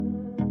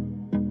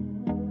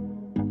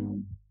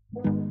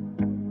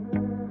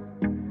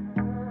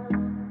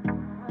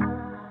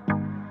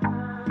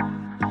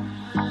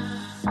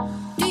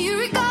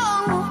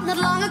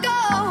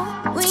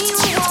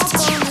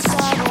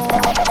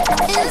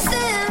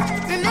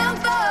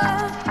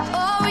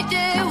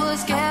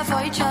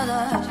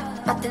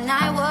The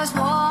night was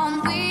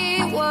warm,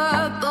 we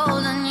were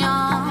bold and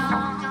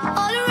young.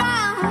 All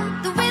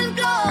around, the wind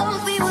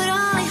blows, we would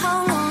only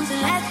hold on to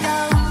let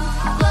go.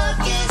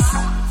 Focus,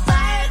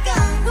 fire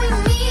gun, we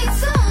need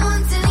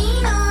someone to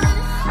lean on.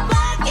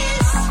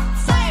 Focus,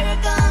 fire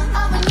gun,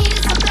 all we need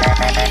is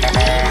somebody to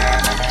lean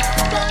on.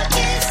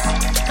 Focus,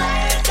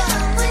 fire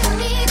gun, we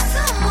need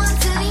someone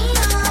to lean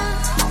on.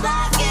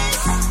 Focus,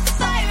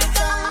 fire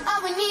gun, all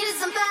we need is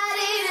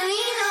somebody to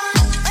lean on.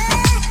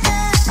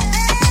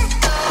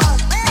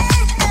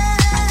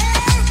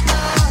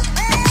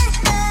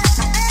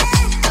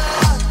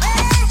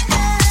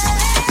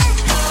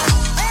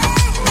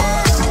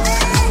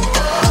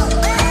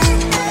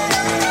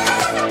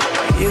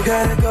 You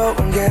gotta go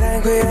and get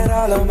angry at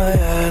all of my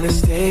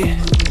honesty.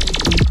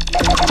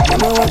 You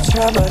know I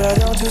try, but I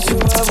don't do too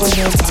well with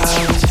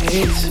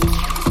apologies.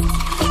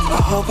 I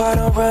hope I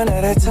don't run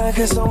out of time,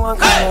 cause someone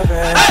call a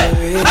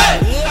referee.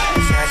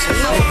 It's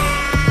actually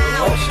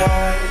one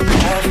shot,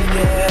 have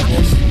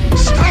forgiveness.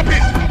 Stop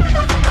it!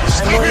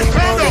 I know you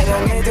know that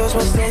I made those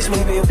mistakes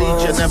maybe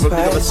once. DJNEVILLE, big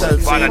up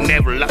yourself. Father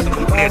Neville, lock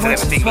them players and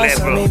everything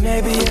level.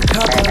 Maybe a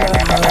couple of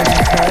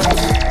hundred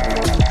times.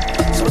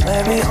 So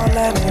let me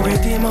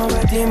redeem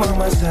on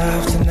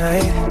myself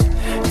tonight.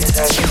 Cause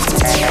I just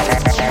need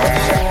second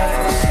chances.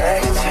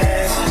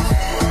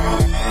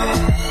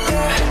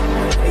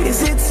 Is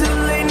it too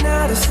late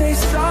now to say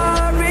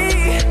sorry?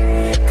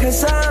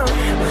 Cause I'm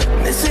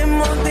missing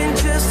more than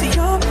just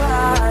your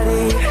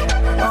body.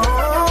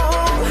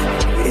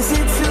 Oh, is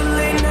it too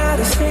late now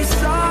to say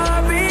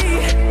sorry?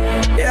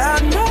 Yeah,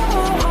 I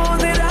know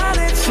that I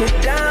let you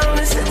down.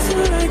 Is it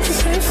too late to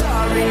say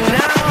sorry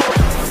now?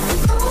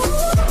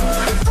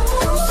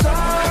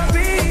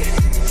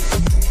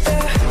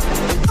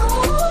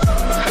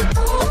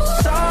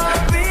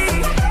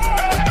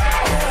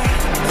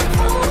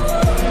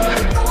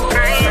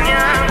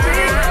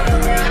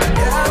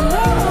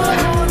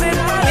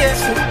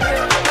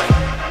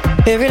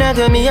 Every night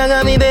when me, I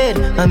got me bed,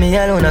 and me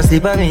alone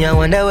asleep, and me, I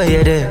wonder where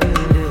you're there.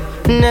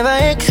 Never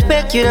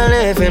expect you to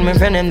live, and my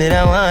friend them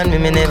didn't want me,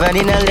 me never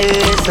did not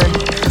listen.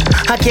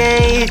 I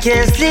can't eat,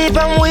 can't sleep,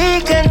 I'm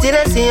weak until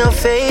I see your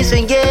face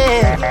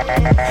again.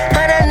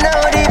 And I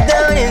know deep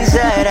down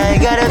inside, I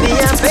gotta be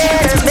a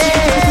better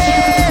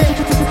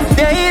man.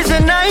 Days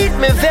and night,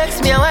 me vex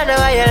me, I wonder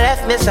why you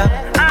left me so.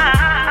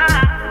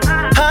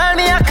 Call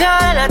me a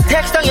call and a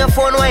text on your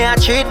phone why you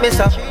treat me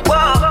so.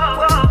 Whoa.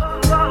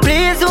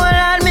 Please don't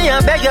hold me,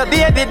 I beg your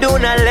baby, do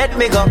not let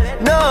me go.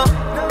 No,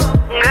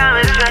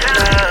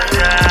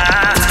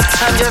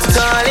 I'm just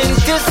calling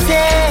to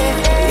say,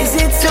 is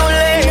it too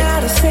late now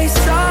to say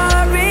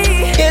sorry?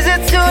 Is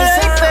it too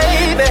late,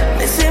 baby?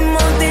 Missing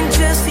more than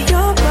just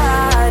your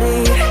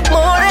body,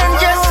 more than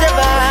just your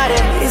body.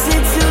 Is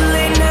it too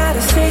late now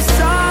to say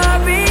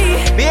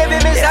sorry? Baby,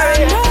 me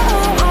sorry. I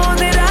know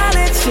that I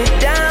let you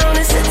down.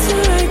 Is it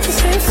too late to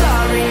say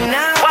sorry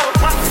now?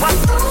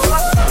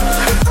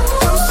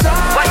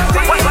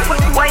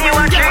 Why you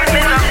want to treat me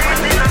now?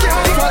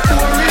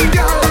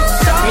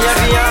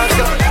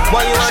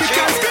 Why you want to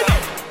treat me?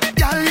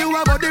 Girl, you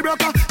a body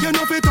broker. You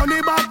know fi turn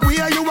it back.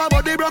 Where you a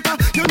body broker?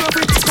 You know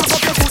fi cock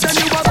up your foot and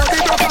you a body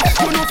broker.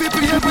 You know fi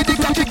play with the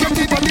cocky, get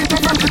it on it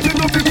up. You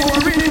know fi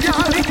boring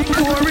girl,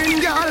 boring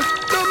girl.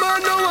 No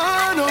man no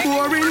want no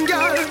boring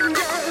girl.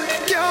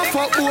 Can't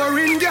fuck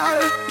boring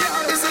girl.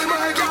 This is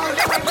my girl.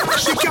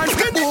 She can't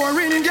get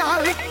boring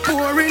girl,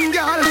 boring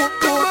girl.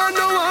 No man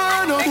no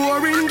want no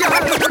boring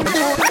girl.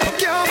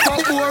 Can't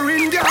fuck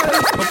boring girl.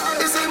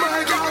 This is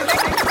my girl.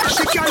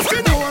 She can't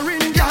get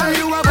boring girl.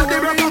 You a body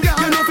broker.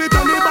 You know fi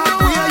turn it back.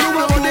 Where you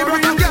a body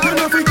broker. You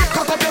know fi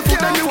cock up your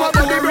foot and you a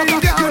body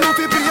broker. You know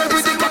fi play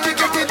with the cocky,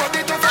 get it on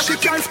it up. She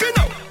can't spin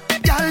out.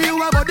 Girl, you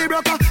a body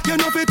broker. You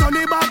know fi turn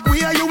it back.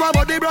 Where you a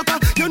body broker.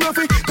 You know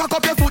fi cock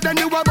up your foot and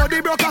you a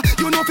body broker.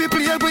 You know fi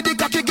play with the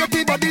cocky, get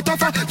it body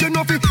tougher. You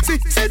know fi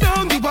sit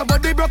down, you a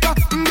body broker.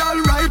 Girl,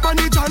 right on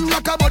the chan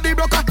like a body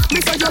broker. Me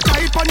say you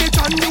tight on the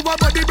chan, you a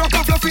body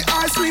broker. Fluffy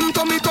ass, slim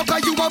tummy tucker,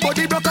 you a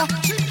body broker.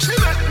 She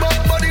make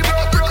body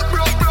broke.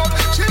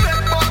 She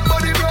make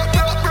body broke.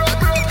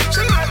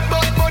 She make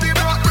body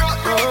broke.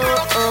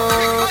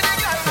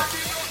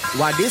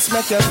 Why this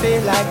make you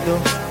feel like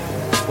though?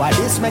 Why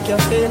this make you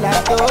feel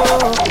like though?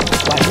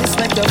 Why this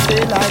make you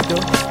feel like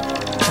though?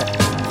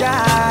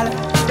 Girl,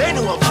 Bend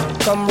over.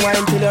 come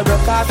wine till you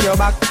broke off your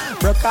back.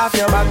 Broke off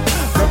your back.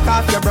 Broke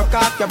off your back.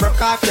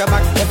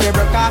 If you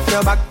broke off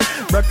your back.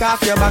 Broke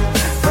off your back.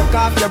 Broke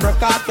off your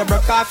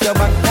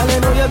back. Girl, you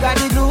know you got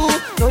the glue.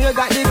 Know you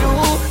got the glue.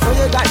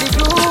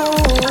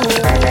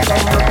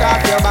 Come broke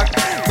off your back.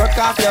 Broke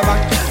off your back.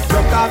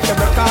 Broke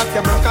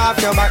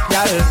off your back,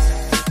 girl.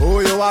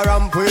 Who you are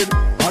ramp with?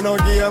 On no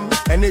game.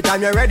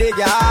 Anytime you're ready,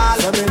 girl.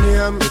 Let me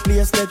name. The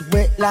place get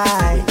wet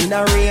like in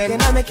a rain.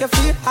 Then I make you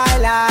feel high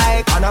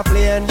like on a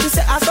plane. She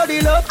say I saw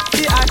the love,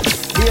 the act.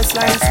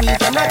 Baseline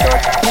sweet and I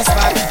touch this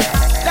back.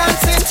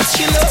 Dancing,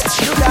 she love,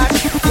 do that.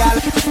 Girl,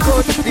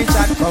 go to the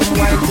chat. Come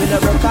wine till you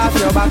broke off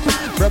your back.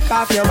 Broke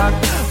off your back.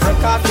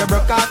 Broke off your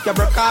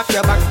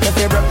back. If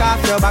you broke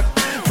off your back.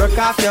 Broke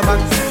off your back,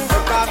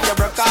 broke off your,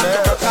 broke off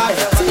your, broke off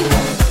your.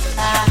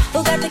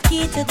 Who got the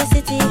key to the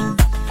city?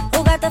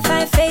 Who got the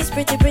fine face,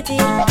 pretty, pretty?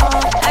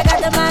 I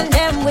got the man,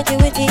 them witty,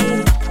 witty.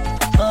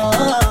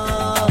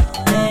 Oh,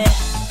 yeah.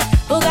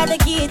 Who got the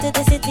key to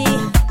the city?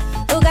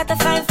 Who got the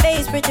fine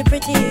face, pretty,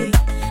 pretty?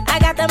 I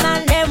got the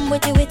man, them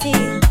witty, witty.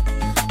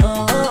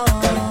 Oh,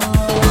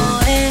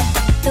 yeah.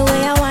 The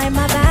way I wind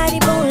my body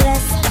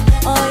boneless.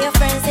 All your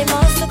friends, they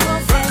must have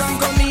confessed.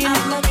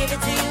 I'ma give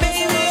it to you,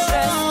 baby.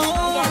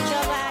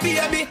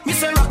 Baby, me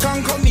say rock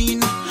and come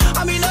in.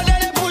 I mean, no,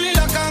 they pull it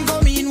lock and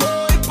come in.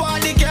 Whoa, if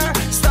party car,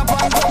 stop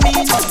and come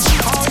in.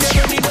 All they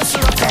ready to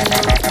rock and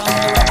come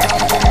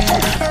in.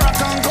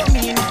 Rock and come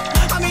in.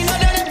 I mean, no,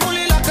 they pull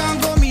it lock and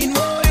come in.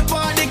 Whoa, if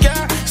party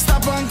car,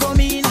 stop and come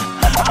in.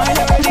 All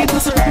they ready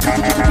to rock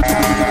and come in.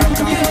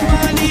 You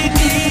want it,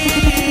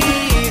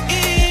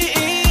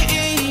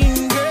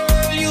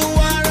 girl, you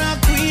are a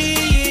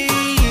queen.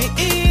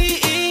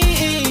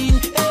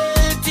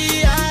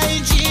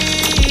 LTIG.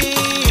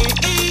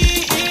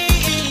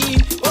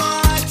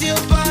 What you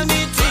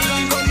permitting?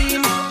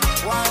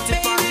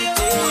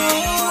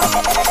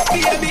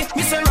 Baby,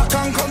 me say rock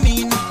and come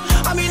in.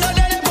 I mean, no,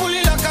 they pull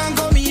it lock and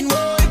come in.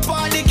 Whoa, if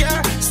party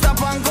car,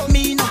 stop and come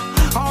in.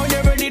 How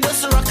they ready to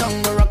rock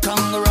and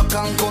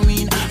come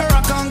in.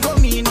 Rock and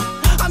come in.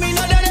 I mean,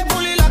 no, they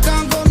pull it lock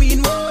and come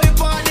in. Whoa, if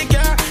party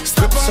car,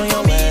 stop and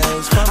come in.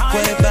 How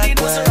they ready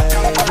to rock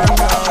and come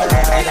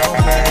in.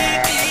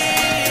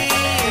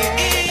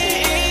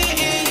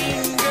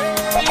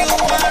 Girl, you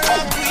are a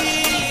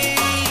queen.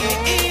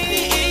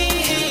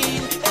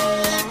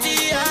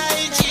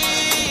 LTIG.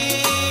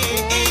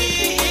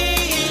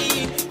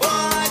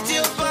 What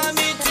you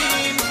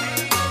permitting?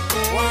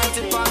 What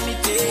you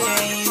permitting?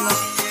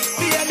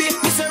 Baby,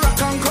 me say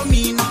rock and come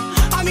in.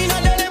 I mean, I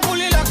don't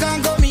pull it lock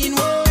and come in.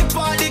 Whoa, if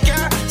party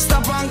car,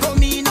 stop and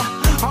come in.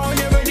 How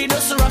they ready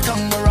to rock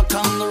and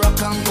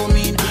come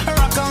in.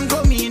 Rock and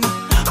come in.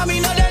 I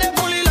mean, I don't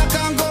pull it lock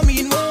and come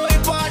in. Whoa,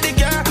 if party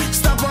car,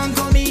 stop and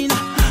come in.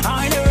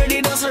 How they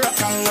ready to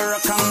rock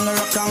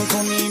and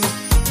come in.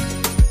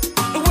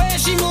 The way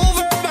she move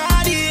her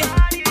body,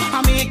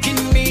 I'm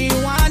making me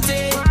want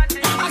it.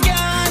 I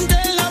can't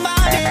tell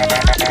nobody.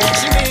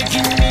 She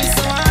making me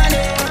so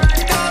horny.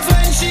 'Cause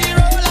when she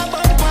roll a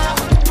bumper,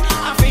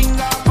 a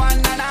finger upon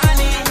the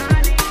nanny.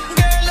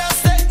 Girl, just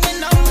take me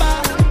number.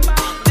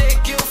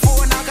 Take your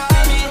phone and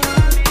call me.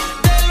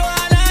 Tell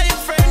one of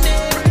your friends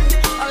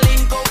I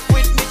link up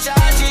with me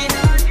charging.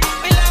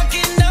 We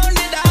locking down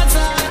the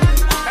dancer,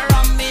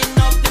 ramming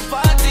up the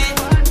party.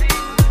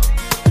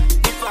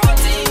 The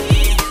party.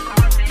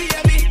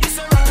 Baby, it's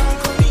a rock and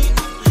come in.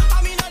 I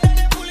mean, I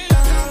don't pull it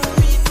lock and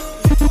come in.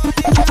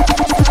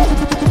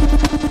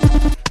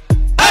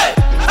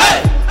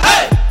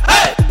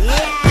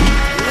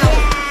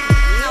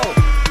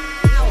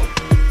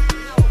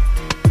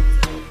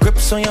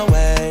 Grips on your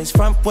ways,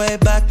 front way,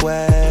 back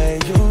way.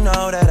 You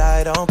know that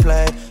I don't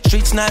play.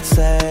 Streets not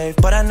safe,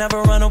 but I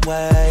never run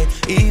away,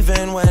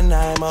 even when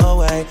I'm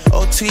away.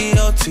 OT,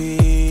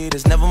 OT,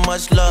 there's never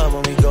much love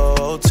when we go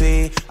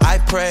OT. I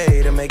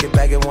pray to make it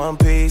back in one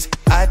piece.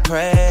 I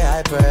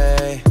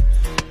pray.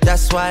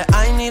 That's why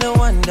I need a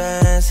one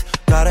dance.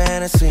 Got a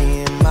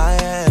Hennessy in my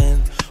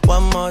hand.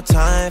 One more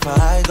time before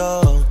I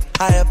go.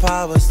 Higher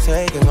powers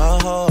taking a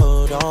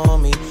hold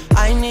on me.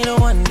 I need a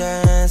one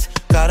dance.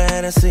 Got a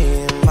Hennessy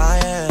in my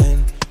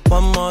hand.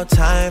 One more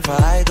time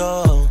before I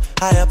go.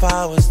 Higher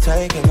powers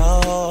taking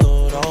a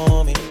hold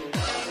on me.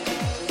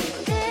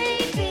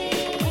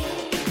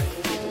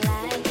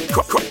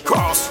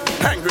 Cross,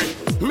 angry,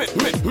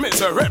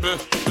 miserable.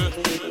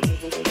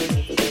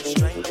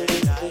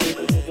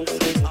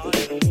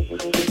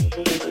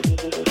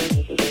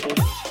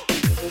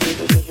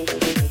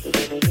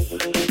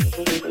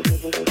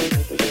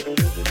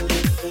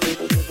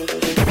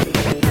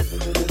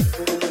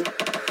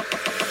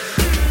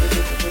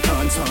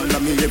 Dance all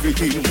of me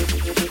everything.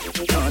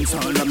 Dance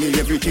all of me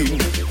everything.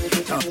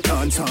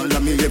 Dance all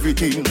of me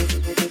everything.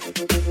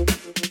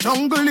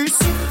 Jungle is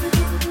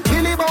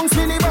Billy Bounce,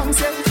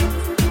 yeah.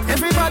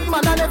 Every bad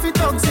man and every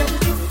dog, yeah.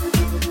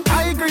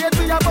 I agree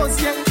with your boss,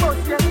 yeah.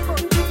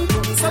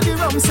 So the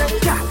rum say,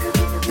 yeah.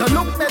 You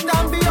look better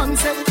than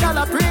Beyonce. Girl, I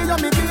pray you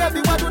me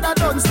baby, what would I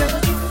done say?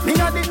 Me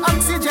got the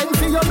oxygen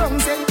for your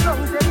lungs, yeah.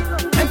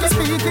 Make you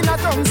speak in a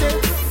tongue, yeah.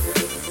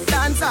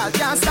 Dance all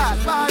can't start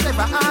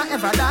forever and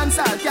ever. Dance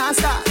all can't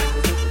start.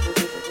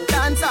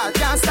 Dance all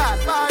can't start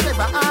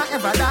forever and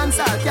ever. Dance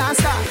all can't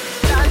start.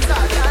 Dance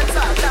all, dance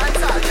all,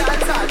 dance all, dance all,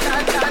 dance all,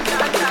 dance all.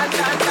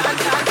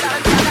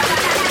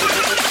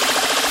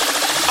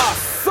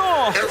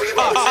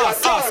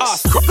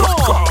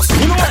 Cross.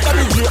 You know what that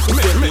is?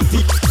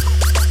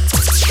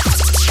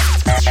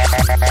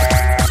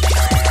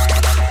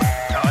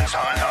 Dance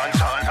on.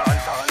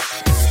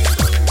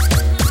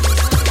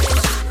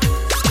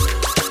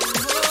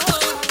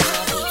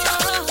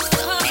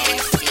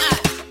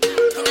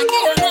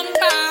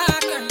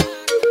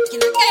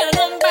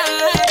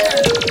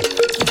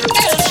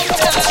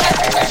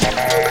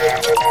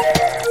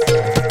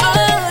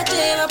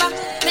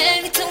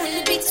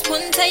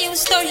 One time. tell you a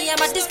story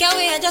about this girl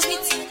where I just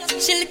meet.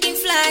 She looking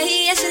fly,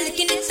 yeah, she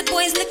looking at the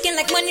boys looking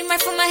like money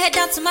right from my head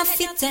down to my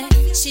feet.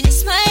 She just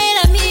smile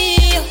at me,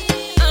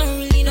 I don't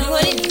really know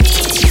what it means.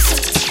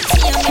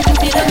 See, I'm making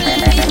feel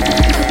lovely.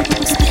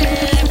 Still,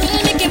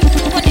 really making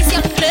move on this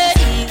young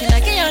lady. Can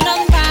I get your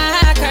number,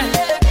 girl?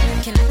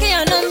 Can I get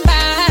your number,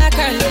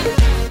 girl?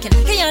 Can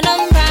I get your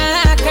number,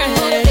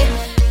 girl?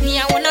 Me,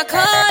 I wanna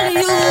call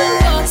you.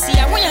 See,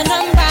 I want your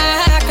number,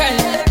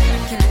 girl.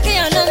 Can I get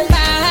your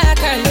number,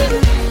 girl?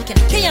 Can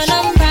I get your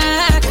number,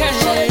 girl?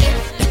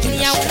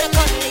 Me, I wanna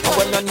call you. I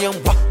wanna know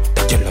what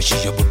the girl she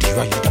your booty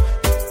rider.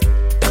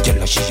 The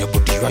girl she your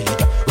booty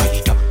rider,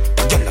 rider.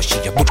 The girl she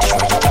your booty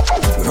rider,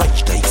 right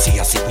like say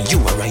I sit you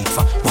a ride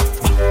for.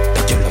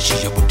 The girl she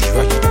your booty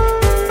rider.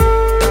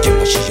 The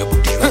girl she your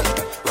booty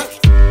rider.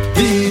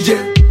 DJ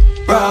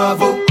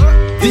Bravo,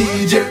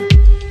 DJ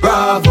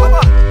Bravo,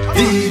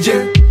 DJ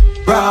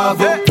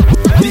Bravo,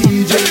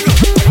 DJ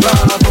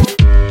Bravo,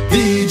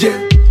 DJ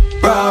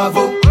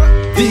Bravo,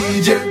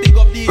 DJ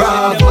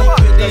Bravo,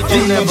 DJ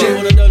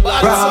Bravo,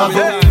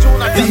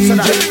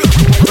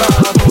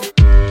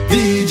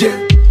 DJ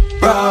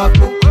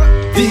Bravo,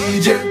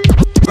 DJ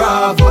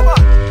Bravo,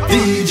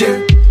 DJ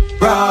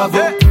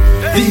Bravo,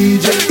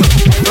 DJ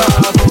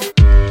Bravo,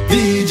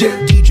 DJ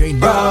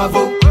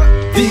Bravo,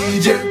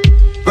 DJ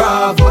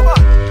Bravo,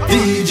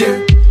 DJ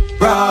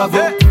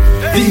Bravo,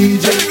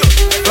 DJ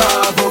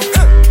Bravo.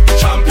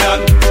 Champion,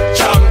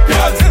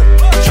 champion,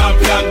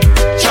 champion,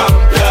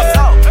 champion,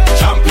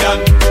 champion,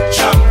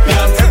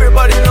 champion.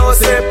 Everybody knows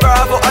say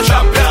Bravo a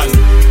champion,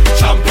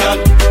 champion,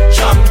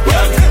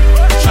 champion,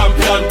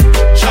 champion,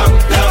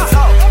 champion,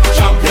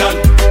 champion,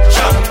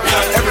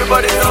 champion.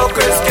 Everybody know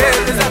Chris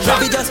Gayle is a champion.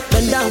 Baby just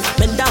bend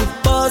down,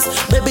 pause.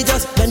 Baby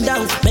just bend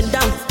down,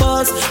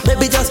 pause.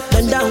 Baby just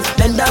bend down,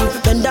 pause.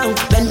 Baby just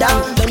bend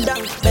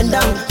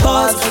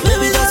down, pause.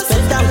 Baby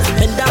just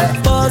bend down,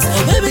 pause.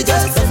 Baby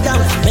just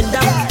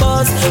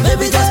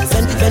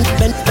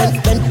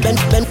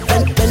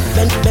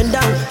bend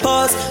down,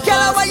 pause.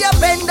 Girl, why you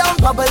bend down,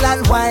 bubble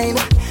and wine?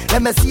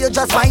 Let me see you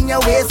just wind your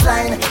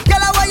waistline.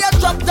 Girl, why you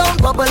drop down,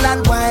 bubble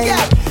and wine?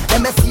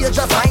 Let me see you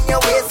just wind your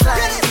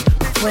waistline.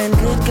 When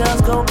good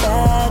girls go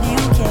bad, you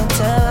can't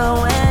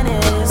tell when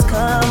it is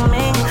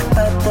coming.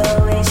 But the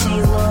way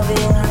she's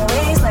moving her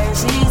waistline,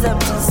 she's up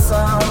to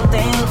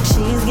something.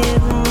 She's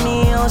giving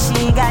me all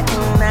she got,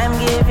 and I'm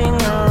giving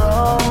her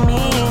all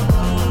me.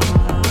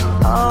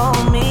 All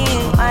me,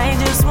 I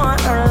just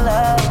want her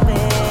loving.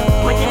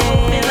 When you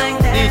move me like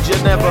that,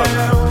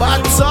 DJNEVILLE,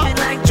 Batsa,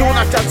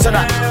 Jonathan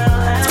Senna.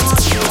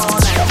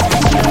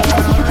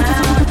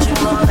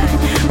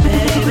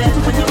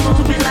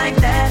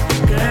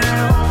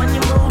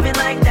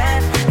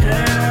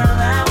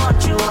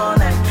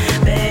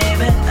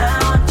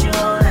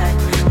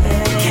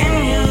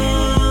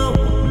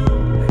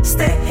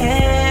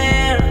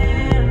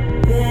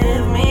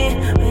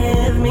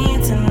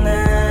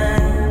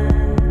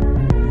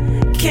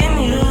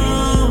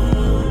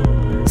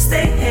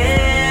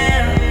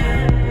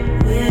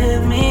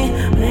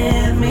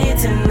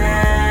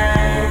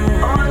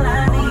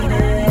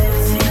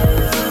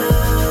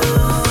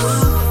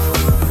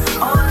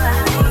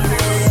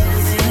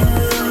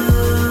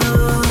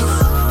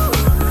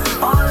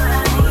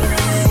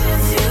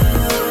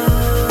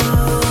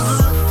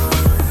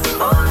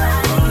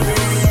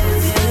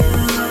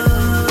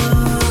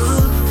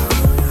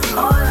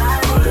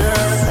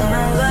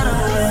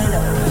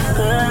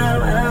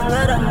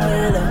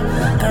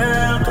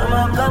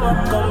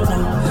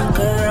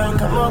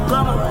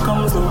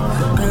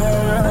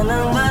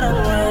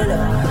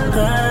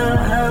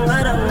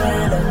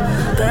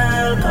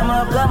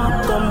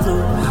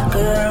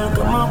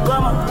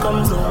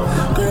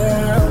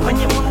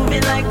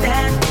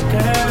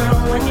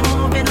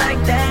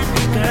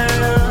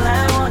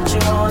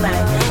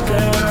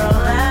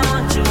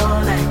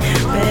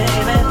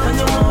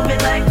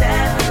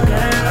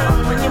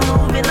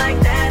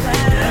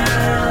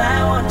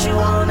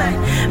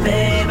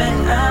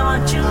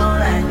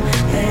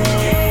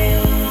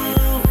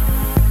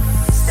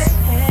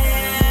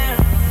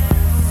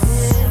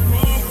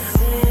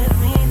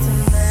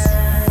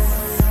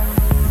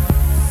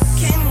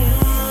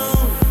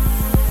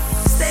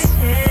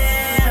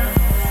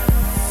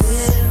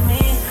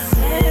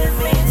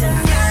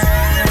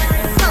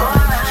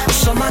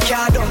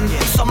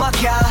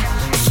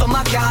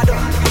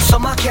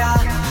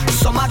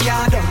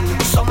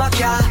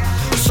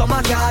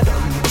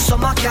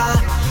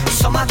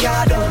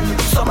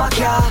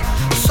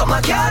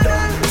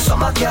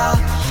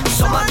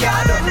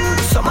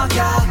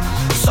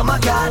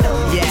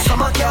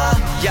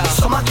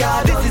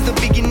 This is the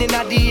beginning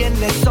of the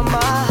endless summer.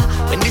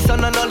 When the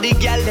sun and all the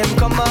gal them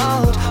come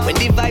out, when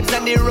the vibes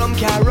and the rum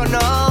can run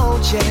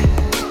out,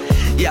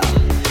 yeah.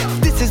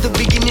 This is the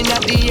beginning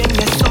of the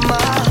endless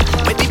summer.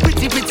 When the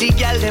pretty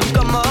gal them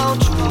come out,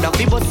 now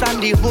the bus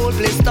and the whole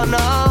place turn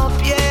up,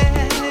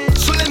 yeah.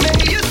 So let me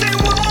hear you say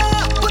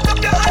what? Put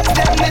up your hands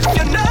then let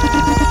you know.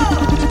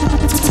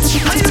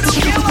 And you don't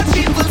care what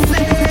people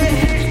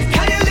say.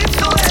 How you live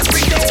so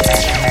every day.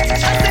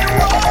 I say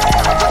what?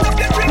 Put up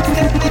your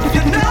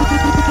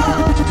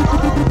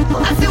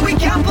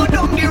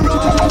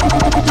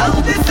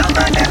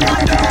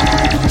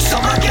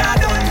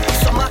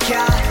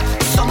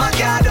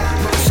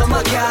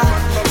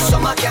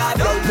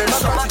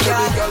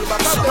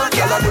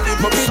Gyal a do the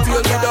puppy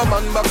tail with a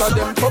man back of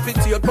them. Puppy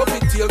tail,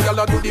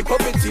 gyal a do the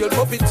puppy tail,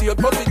 puppy tail,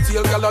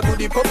 gyal a do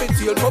the puppy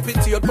tail,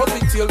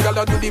 gyal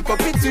a do the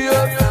puppy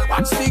tail.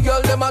 Watch the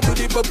girl dem a do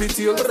the puppy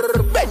tail.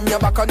 Bend your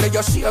back and then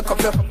you shake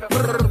up your.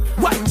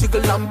 One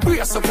jiggle and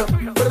brace up your.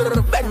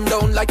 Bend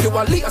down like you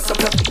a lace up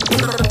your.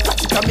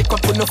 Touch it and make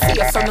up on your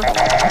face on.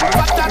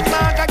 What that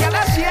man gyal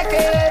a shake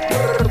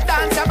it.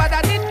 Dance about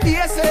that it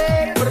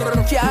basic.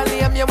 Can't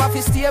name you off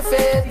his stay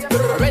fit.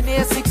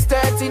 Ready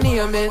 6:30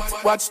 name it.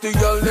 Watch the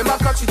girl dem a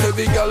catch it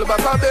every girl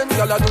back a bend.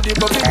 Gyal a do the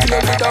puppy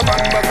tail with a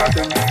man back a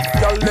them.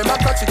 Gyal dem a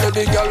catch it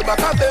every girl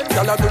back a bend.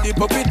 Gyal a do the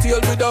puppy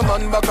tail with a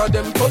man back a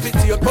them. Puppy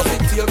tail,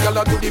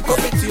 gyal a do the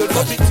puppy tail,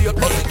 gyal a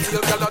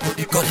do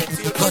the puppy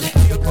tail.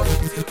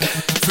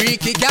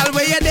 Freaky gal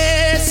where you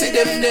there, see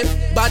them there.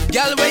 Bad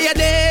gal where you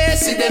there,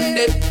 see them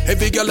there.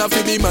 Every gal a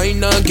fi be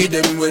mine and give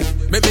them way.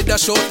 Maybe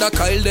dash out the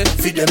Kyle there,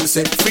 fi them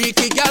say.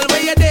 Freaky gal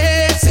where you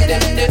there, see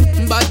them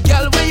there. Bad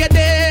gal where you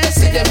there,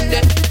 see them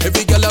there.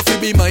 Every gal a fi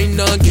be mine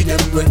and give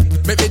them way.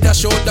 Maybe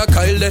dash out the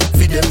Kyle there,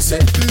 fi them say.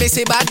 Me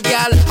say bad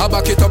gal, I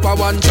back it up a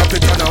one, chop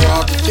it and a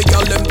walk. The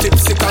gal them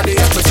tipsy 'cause they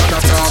have to stand a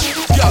talk.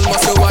 Gal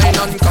must a wine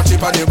and catch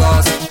it on the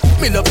bars.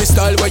 Me love the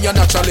style where you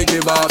naturally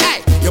give off.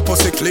 Hey. Your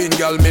pussy clean,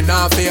 gal, me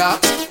nah fear.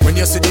 When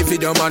you see the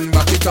video, man,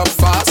 back it up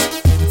fast.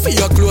 For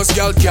your clothes,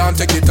 gal, can't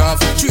take it off.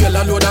 Trail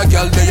a load of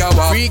gal, there you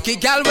are. Freaky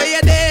gal, where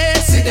you there?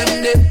 See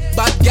them there.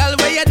 Bad gal,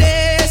 where you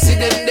there? See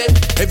them there.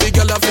 Every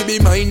gal have to be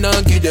mine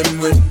and give them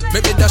way.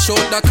 Maybe dash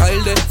out the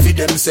Kyle there, feed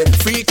them say.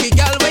 Freaky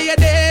gal, where you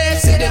there?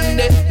 See them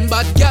there.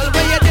 Bad gal,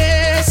 where you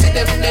there? See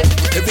them there.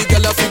 Every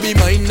gal have to be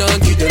mine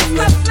and give them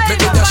way.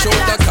 Maybe dash out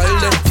the Kyle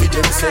there, feed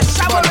them say.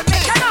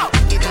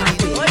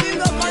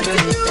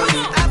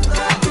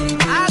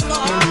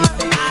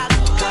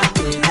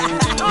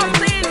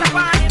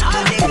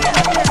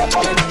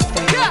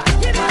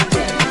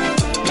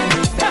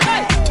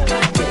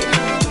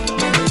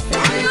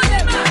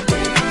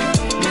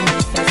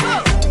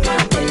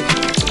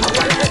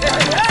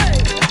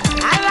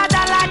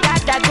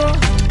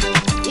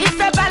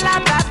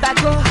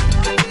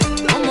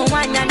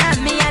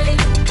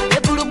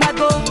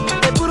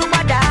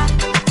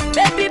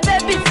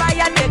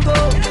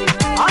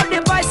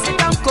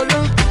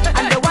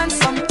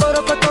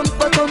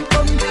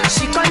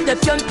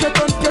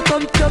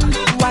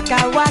 Waka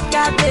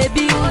waka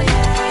baby, ooh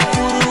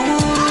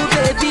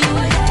baby,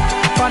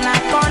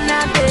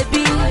 corner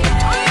baby.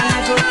 And I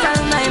go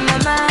tell my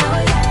mama,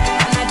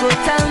 and I go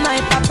tell my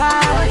papa,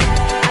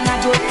 and I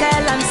go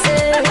tell and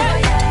say,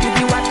 you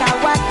be waka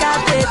waka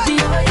baby,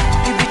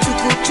 you be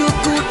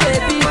chuku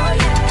baby,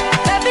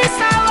 baby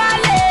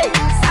sawale,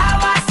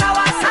 sawale,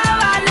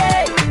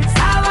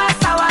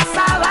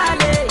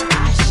 sawale.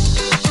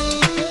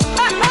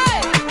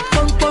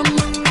 Pom pom,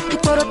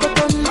 ikoro pom.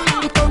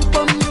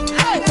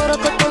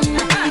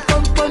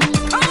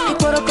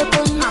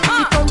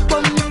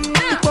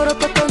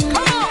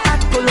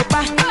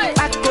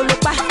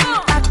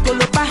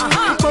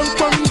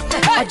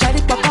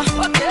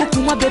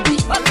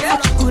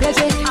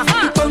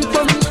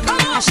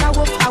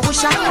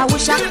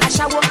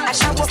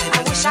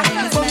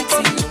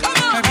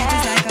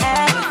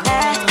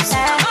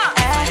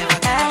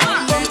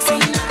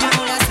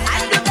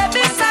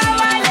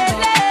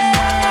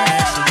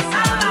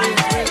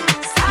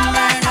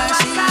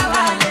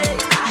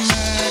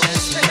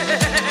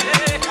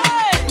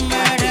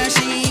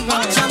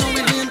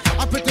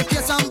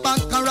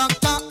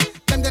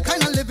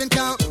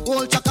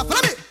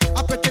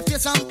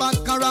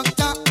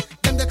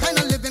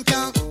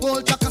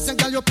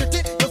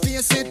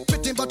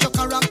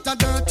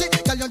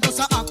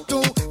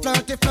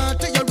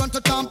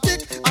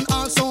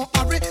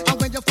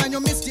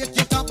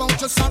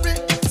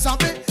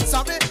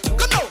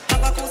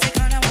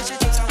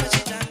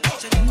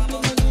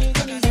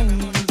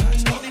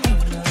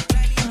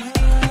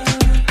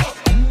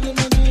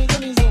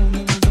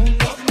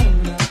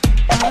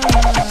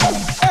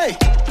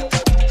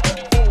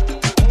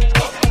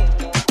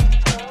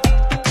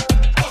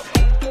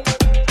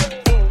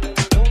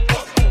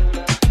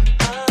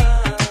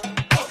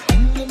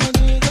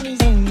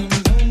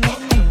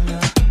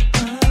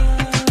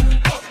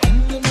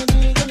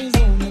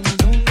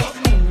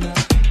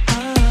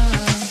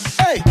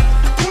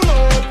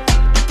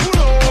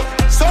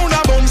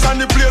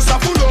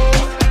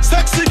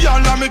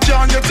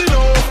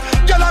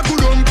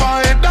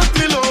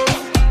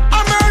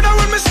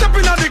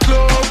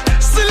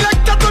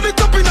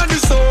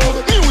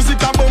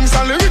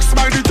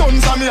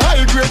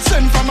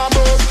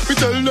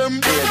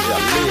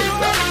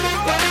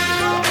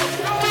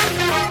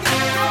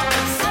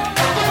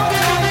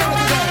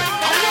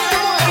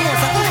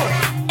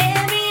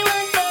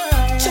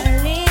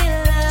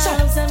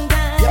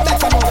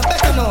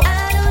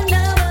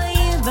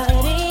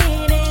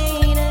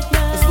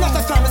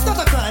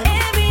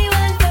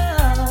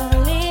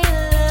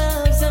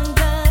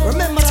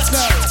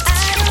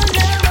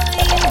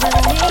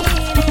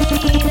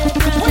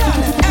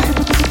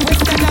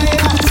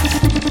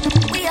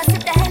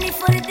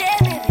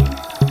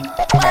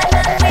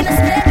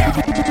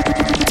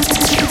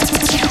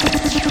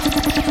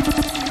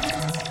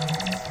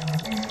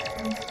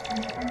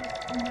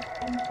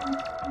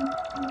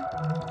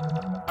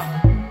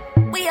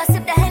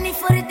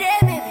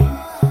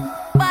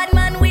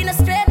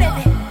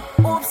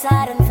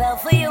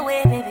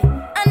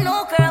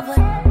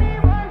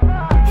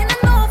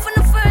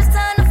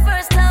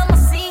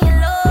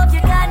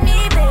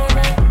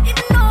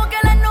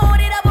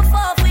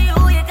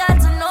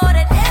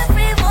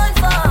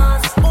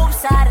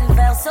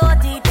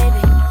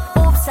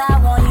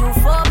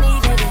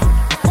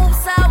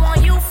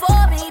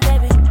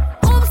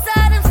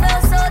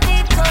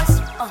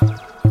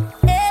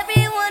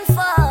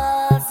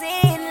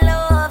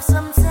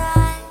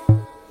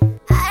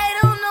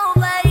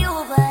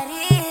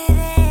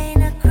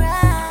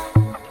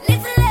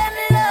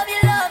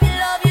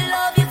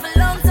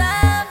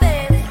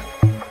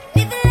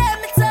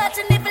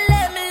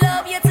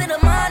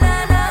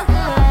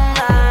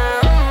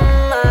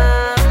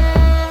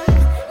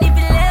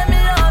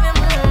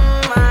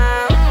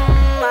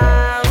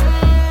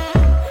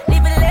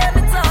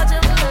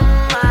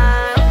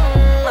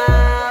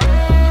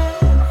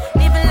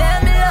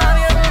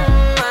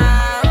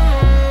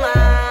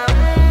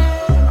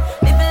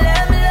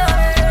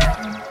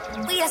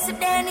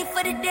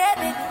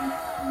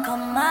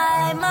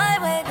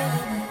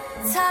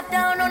 top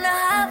down on the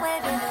highway,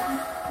 baby.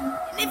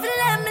 And if you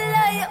let me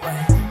love you,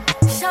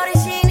 shorty,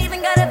 she ain't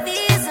even got a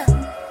visa.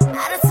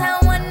 Out of town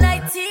one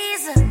night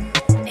teaser.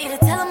 Need to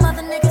tell a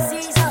mother niggas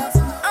he's off.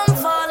 I'm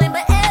falling,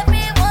 but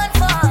everyone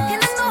falls.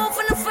 And I know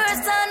from the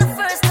first time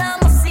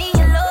I seen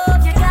your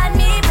love, you got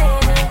me,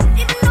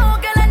 baby. Even though,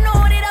 girl, I know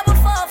that I would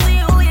fall for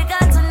you, you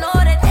got to know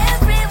that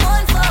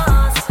everyone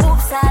falls.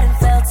 Oops, I done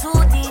fell too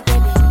deep,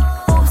 baby.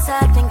 Oops,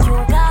 I think you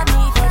got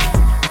me, baby.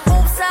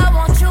 Oops, I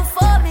want you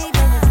for me,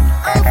 baby.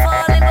 I'm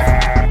falling, but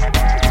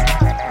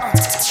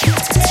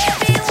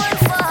everyone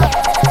falls.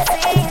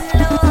 Seeing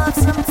love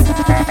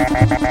sometimes.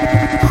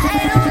 I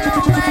don't know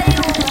why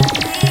you want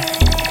me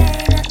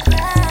in a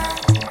crowd.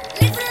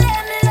 Need to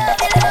let me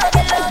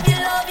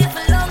love you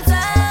for a long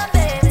time,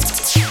 baby.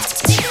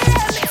 Need to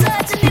let me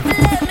touch and need to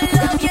let me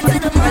love you to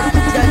the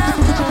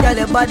morning. Girl,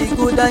 your body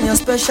good and you're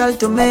special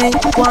to me.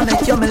 Wanna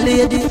make you my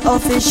lady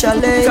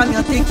officially. From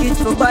your ticket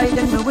for buy,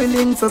 then me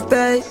willing for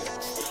pay.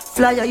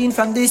 Fly you in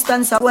from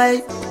distance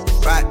away.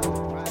 Right,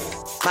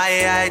 my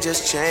AI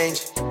just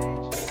changed.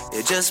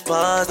 You just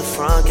buzzed the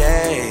front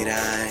gate.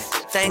 I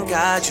thank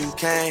God you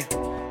came.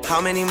 How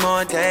many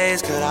more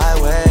days could I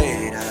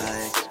wait?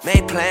 I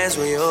made plans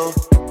with you,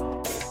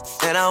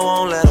 and I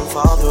won't let them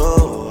fall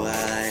through.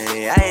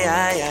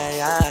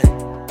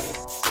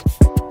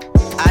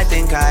 I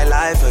think I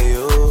lie for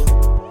you.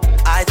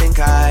 I think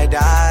I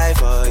die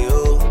for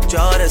you.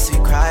 Jodeci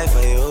cry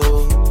for you.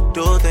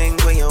 Do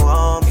things when you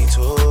want me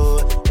to,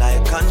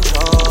 like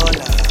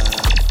controller.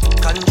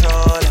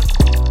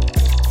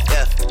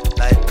 Yeah,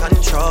 like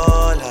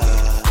controller.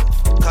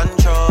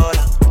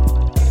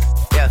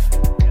 Yeah.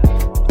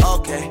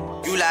 Okay,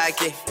 you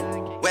like it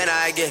when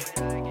I get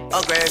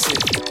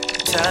aggressive.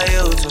 Tell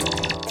you to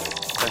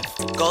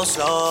go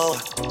slower,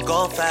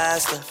 go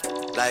faster,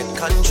 like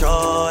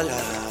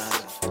controller.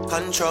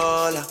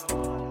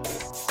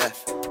 Yeah,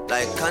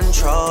 like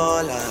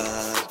controller.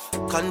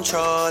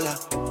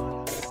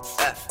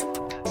 Yeah.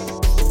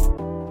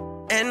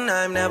 And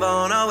I'm never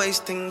on a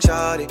wasting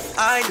shawty.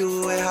 I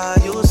do it how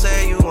you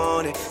say you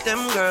want it.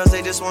 Them girls,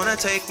 they just wanna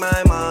take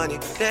my money.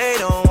 They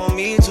don't want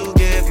me to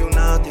give you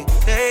nothing.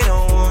 They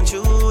don't want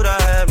you to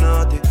have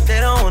nothing.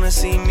 They don't wanna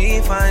see me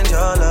find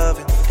your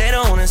loving. They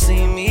don't wanna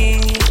see me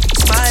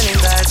smiling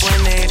back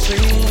when they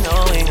free,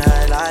 knowing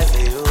I lie for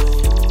you,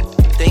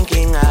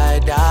 thinking I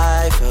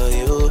die for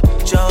you.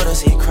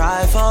 Jodeci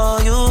cry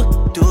for you.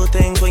 Do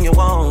things when you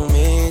want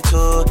me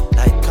to,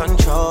 like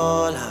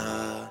controller.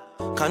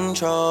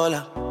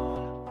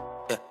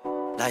 Yeah,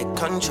 like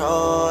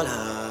controller.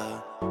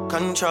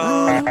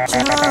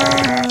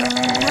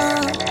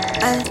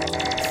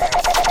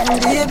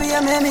 Baby,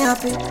 you make me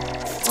happy.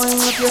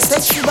 Wind up your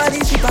sexy body,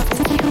 keep happy.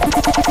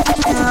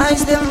 Your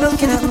eyes, them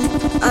looking at me,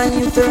 and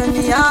you turn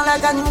me on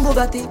like a new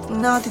Bugatti.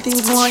 Naughty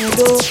things more you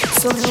do,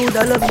 so me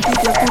woulda love it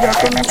if you coulda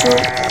come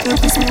true.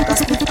 Make me smoke a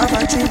split, have a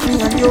drink, me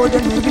and you.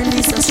 Then me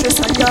release the stress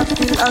I got,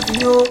 feel having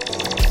you.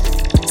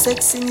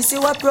 Sexiness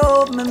you a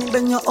probe, me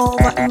bend you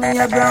over and me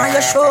a bra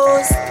your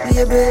shoes.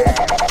 Baby,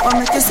 I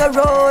make you a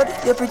road.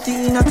 You're pretty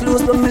in a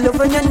clothes, but me love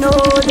when you know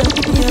them.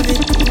 Baby,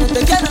 you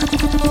together,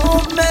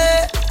 move me.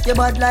 You're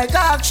bad like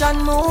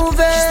action movie.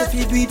 Just if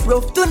you do it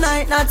rough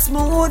tonight, not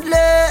smoothly.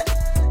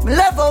 Me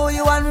love how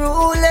you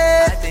unruly.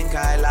 I think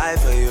I lie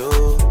for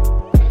you,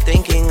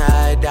 thinking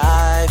I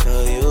die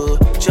for you.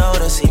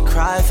 Jodeci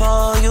cry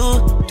for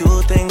you.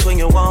 Do things when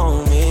you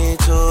want me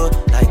to,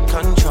 like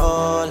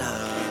controller.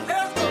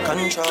 Like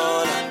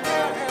controller.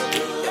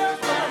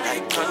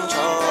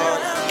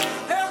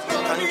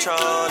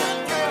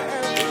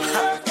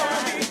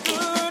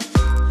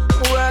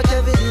 Work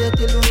every day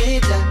till we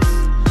meet them.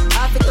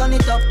 Have to turn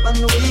it up on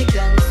the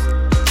weekends.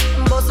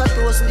 Boss a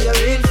toast to your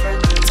real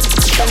friend.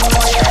 Tell me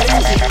why you're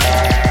drinking.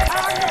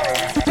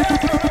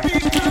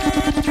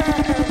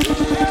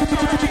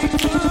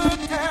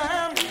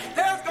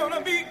 There's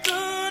gonna be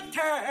good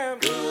time.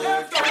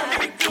 There's gonna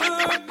be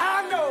good. I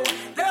know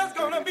there's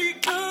gonna be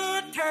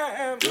good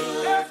time.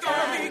 There's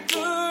gonna be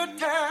good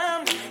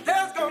time.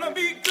 There's gonna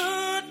be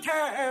good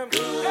time.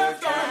 There's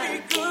gonna be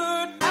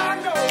good. I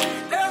know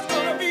there's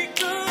gonna be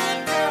good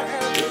time.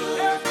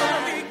 There's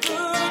gonna be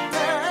good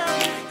time.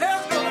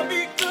 There's gonna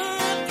be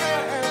good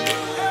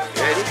time.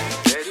 Ready?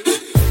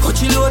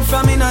 Coachy load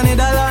from in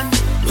Netherlands.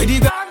 Where the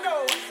I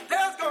know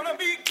there's gonna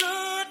be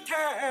good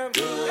time.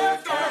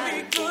 There's gonna be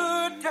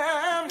good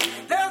time.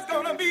 There's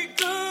gonna be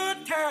good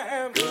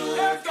time.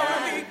 There's gonna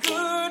be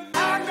good. I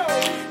know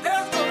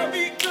there's gonna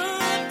be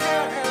good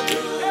time.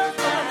 There's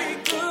gonna be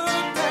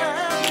good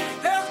time.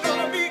 There's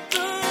gonna be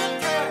good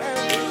time.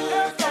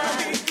 There's gonna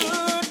be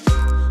good.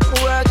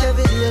 work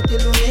every day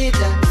till we meet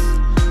them.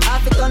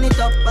 Have to turn it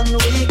up on the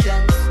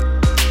weekends.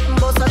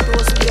 Boss a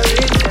toast to your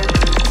real friend.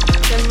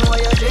 Tell me why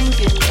you're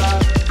drinking, girl.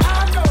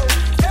 I know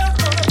there's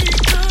gonna be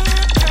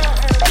good time.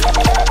 There's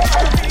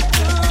gonna be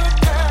good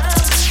time.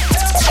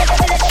 There's gonna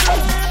be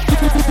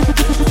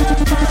good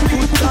time.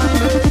 Good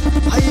time,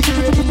 eh? I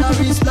agree in a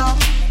Rizla.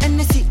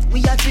 NSC, we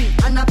a drink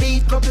and a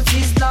beat couple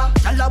sister.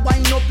 Tell her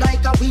wind up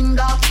like a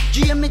window.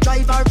 GM me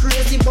drive her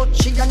crazy, but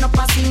she a no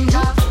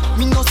passenger.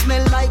 Me no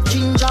smell like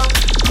ginger.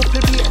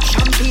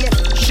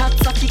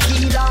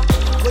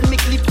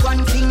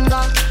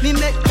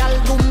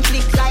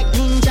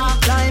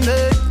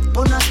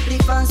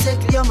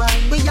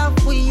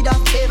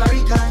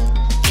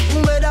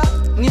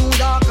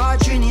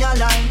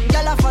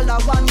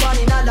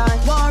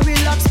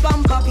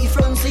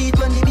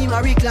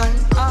 Marie Clan.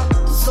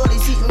 So they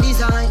sit in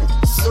design.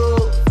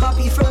 So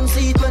copy front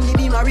seat when they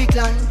be Marie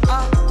Clan.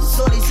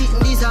 So they sit in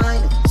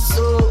design.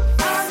 So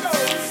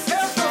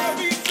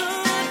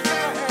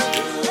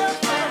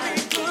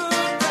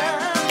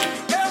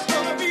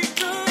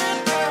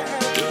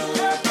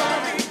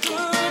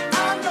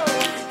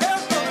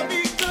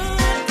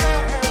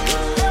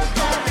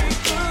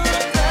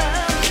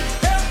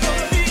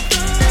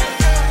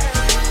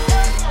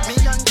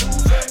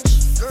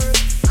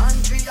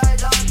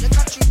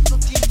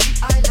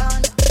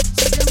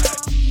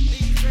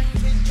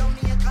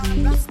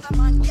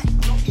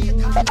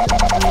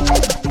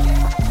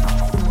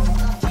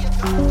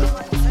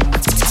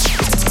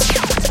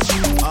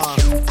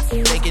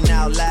thinking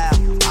out loud.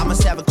 I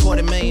must have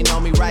 $250,000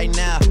 on me right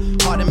now.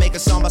 Hard to make a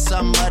song about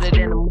something other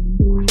than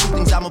the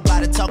things I'm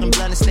about to talking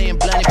blunt and staying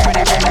blunt and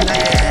pretty women.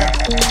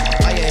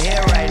 Are you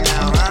here right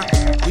now, huh?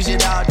 We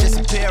should all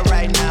disappear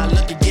right now.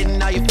 Look, you're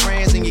getting all your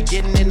friends and you're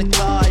getting in the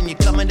car and you're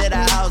coming to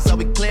the house. Are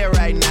we clear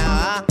right now,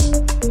 huh?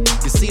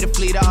 You see the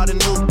fleet, all the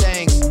new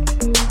things.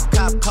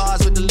 Cop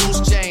cars with the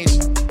loose change.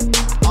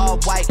 All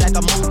white like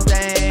a mood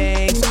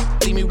thing.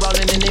 See me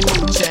rolling in the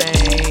mood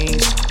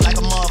change. Like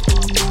a motherfucker.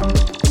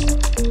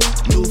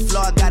 New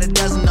floor, I got a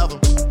dozen of them.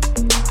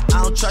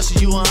 I don't trust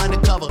you, you are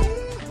undercover.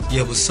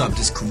 Yeah, what's up?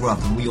 This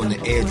Corrupt, and we on the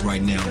edge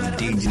right now with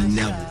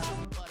DJNEVILLE.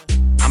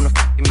 I'm the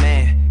fucking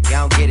man,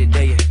 y'all don't get it,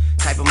 do ya?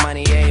 Type of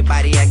money,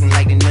 everybody acting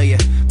like they knew ya.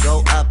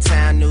 Go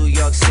uptown, New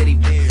York City.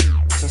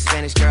 Some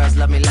Spanish girls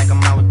love me like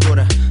I'm out with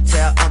Buddha.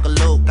 Tell Uncle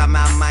Luke I'm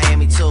out in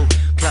Miami too.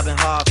 Clubbing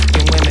hard,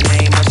 fucking women,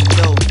 ain't much to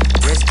do.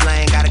 Wrist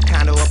playing, got a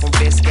condo up on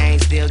Biscayne.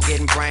 Still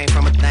getting brain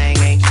from a thing,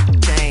 ain't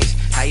changed.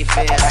 How you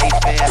feel, how you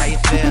feel, how you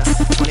feel?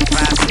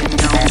 25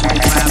 sitting on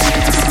 25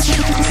 minutes.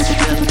 I'm in the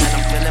building and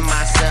I'm feeling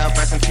myself.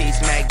 Rest in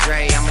peace, Mac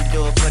Dre. I'ma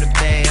do it for the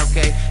bay,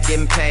 okay?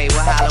 Getting paid,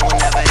 we'll holler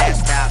whenever that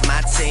stop.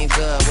 My team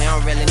good, we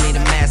don't really need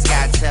a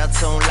mascot. Tell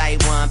Tune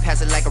Light One,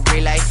 pass it like a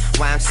relay.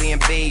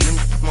 YMCMB, you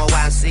more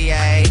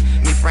YMCA.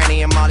 Me,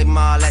 Franny, and Molly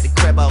Mall at the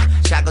cribbo.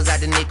 Shot goes out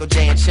to Nico,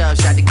 J, and Chubb,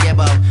 shot to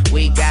Gibbo.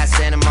 We got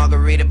Santa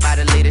Margarita by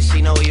the leader.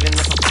 She know even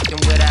if I'm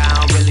fucking with her, I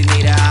don't really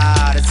need her.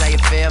 Oh, that's how you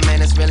feel, man,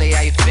 that's really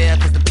how you feel.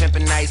 Cause the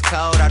pimpin' nice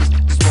cold, I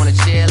just wanna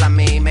chill. I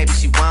mean, maybe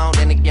she won't,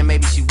 then again,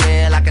 maybe she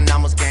will. I can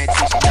almost guarantee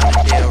she know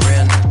the deal,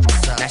 real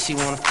nigga. Now she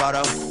want a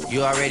photo,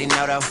 you already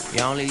know though.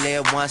 You only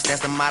live once,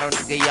 that's the motto,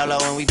 nigga, YOLO.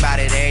 And we bout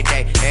it every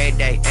day, every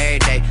day, every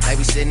day. Like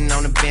we sitting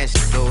on the bench,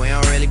 but we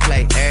don't really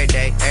play every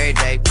day, every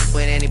day.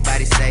 What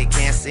anybody say,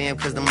 can't see him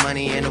cause the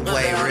money in the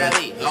way,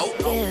 really.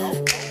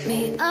 Give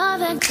me all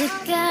that you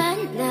got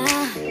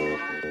now.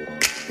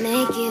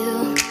 Make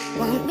you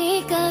want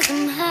me cause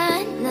I'm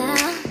hot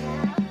now.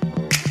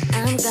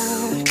 I'm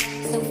gone,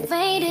 so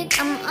faded,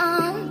 I'm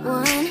on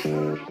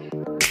one.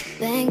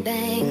 Bang,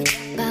 bang,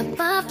 pop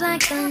off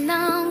like a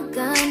long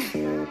gun.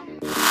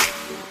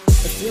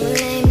 If you a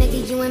lame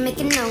nigga, you ain't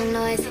making no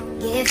noise.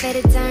 Get fed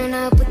to turn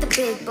up with the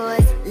big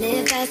boys.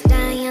 Live fast,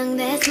 die young,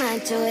 that's my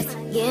choice.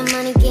 Get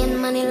money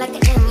like an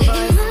invoice.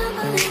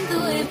 Make the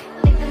whip,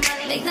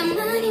 make the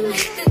money,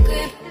 make the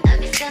grip.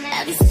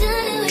 I be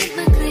stunning with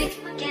my click.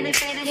 Get it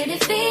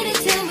faded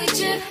till we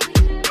trip.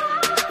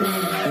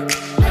 Man,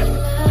 I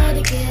love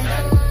to get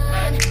on.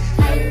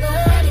 I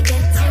love to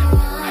get too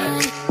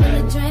on. When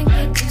the drink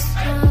get too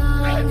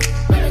strong,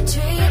 when the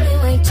tree be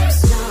way too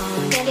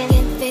strong.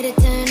 Get faded,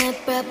 turn up,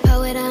 bro,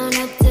 pull it on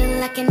up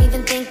till I can't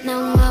even think no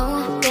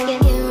more.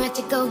 Get right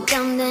to go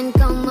dumb, then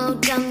go more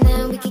dumb,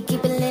 then we can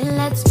keep it lit,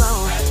 let's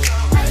roll.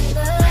 I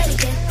love to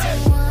get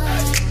too on.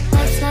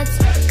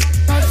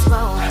 Let's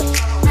roll.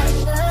 I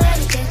love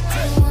to get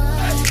too on.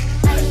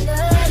 I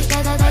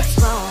love to let's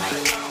roll.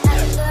 I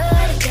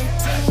love to get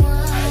too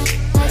on.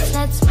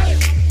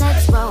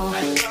 Let's roll.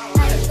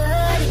 I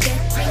love to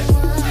get too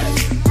on.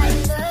 I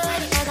love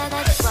to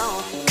let's roll.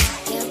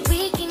 Yeah, we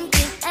can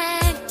get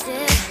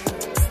active,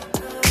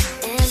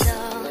 and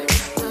all my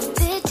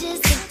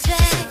bitches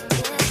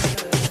attractive.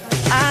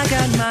 I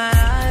got my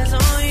eyes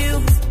on you.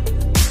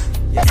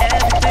 You're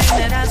everything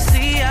that I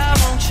see. I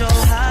want your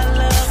high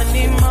love and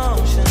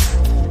emotion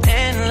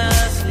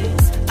endlessly.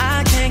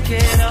 I can't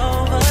get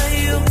over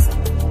you.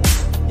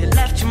 You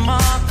left your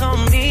mark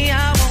on me.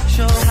 I want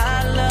your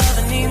high love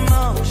and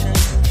emotion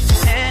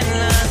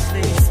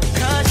endlessly.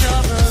 Cause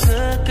you're a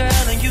good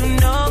girl and you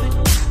know it.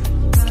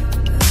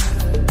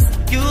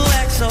 You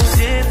act so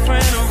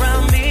different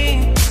around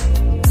me.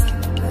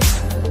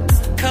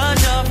 Cause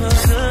you're a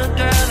good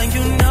girl and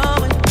you know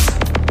it.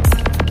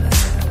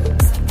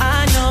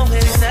 I know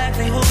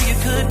exactly who you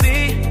could be.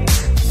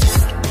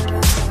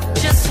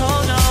 Just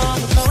hold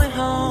on, we're going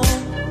home.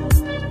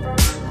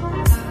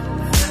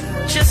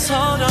 Just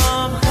hold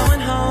on, we're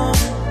going home.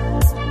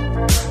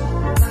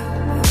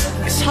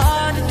 It's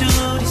hard to do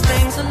these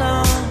things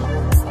alone.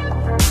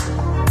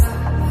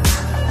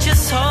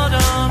 Just hold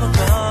on, we're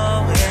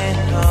going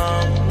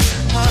home.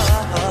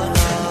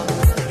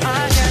 I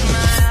got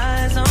my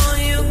eyes on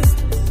you.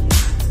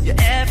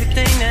 You're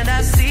everything that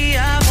I see. I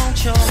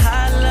want your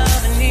high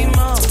love and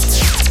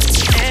emotion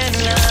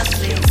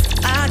endlessly.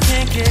 I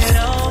can't get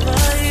over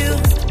you.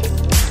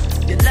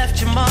 You left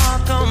your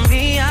mark on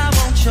me. I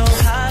want your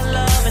high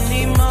love and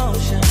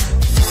emotion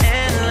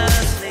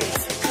endlessly.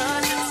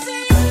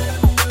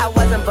 I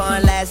wasn't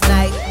born last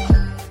night.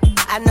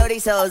 I know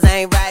these hoes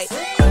ain't right.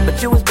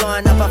 But you was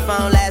blowing up her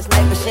phone last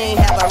night. But she ain't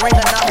have a ring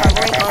or not her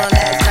ring on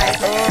last night.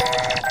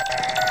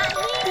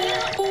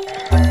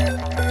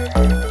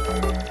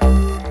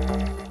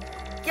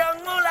 Young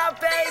Moolah,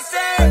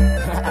 baby.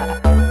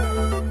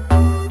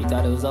 You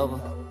thought it was over?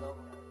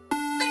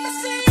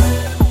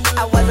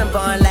 I wasn't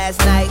born last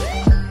night.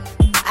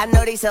 I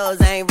know these hoes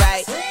ain't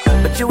right.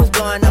 But you was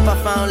blowing up her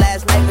phone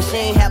last night. But she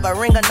ain't have a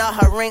ring or not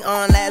her ring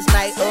on last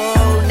night.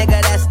 Ooh,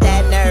 nigga, that's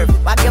that nerve.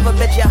 Why give a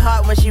bitch your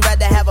heart when she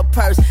rather have a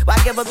purse? Why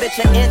give a bitch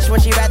an inch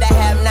when she rather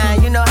have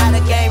 9? You know how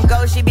the game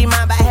goes, she be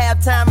mine by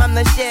halftime, I'm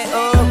the shit.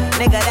 Ooh,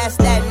 nigga, that's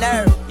that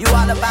nerve. You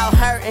all about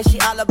her and she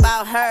all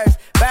about hers.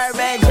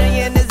 Birdman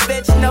Jr. and this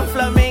bitch, no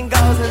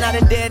flamingos. And I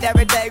done did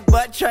everything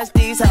but trust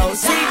these hoes.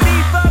 See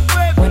me fuck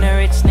with. When a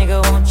rich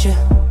nigga want you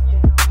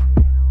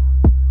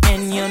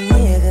and your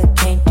nigga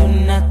can't do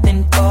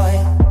nothing for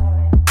you.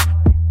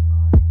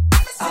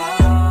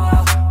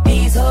 Oh,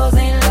 these hoes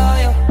ain't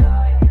loyal.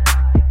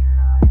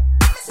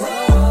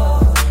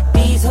 Whoa,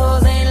 these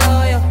hoes ain't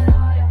loyal.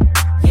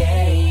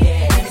 Yeah,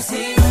 yeah. Let me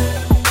see.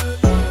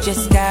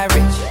 Just got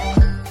rich.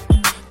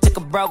 Took a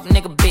broke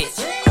nigga bitch.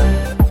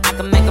 I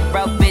can make a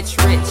broke bitch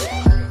rich,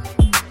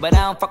 but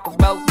I don't fuck with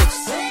broke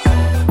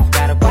bitches.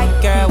 Got a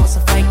white girl with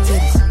some fake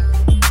titties.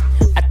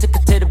 I took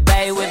her to the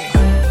bay with me.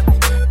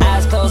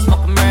 Eyes closed,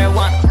 smoking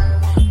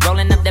marijuana.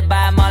 Rolling up that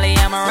by Molly,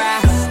 I'm a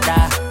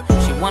rasta.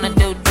 She wanna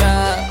do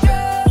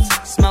drugs,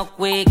 smoke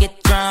weed,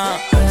 get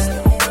drunk.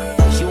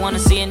 She wanna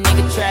see a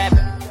nigga trap.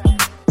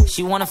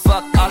 She wanna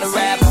fuck all the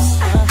rappers.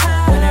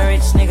 When a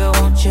rich nigga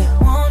want you,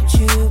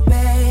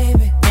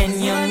 baby, and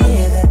your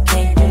nigga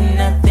can't do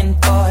nothing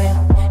for you,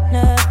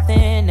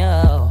 nothing,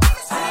 no.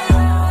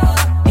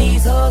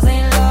 These hoes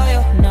ain't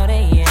loyal, no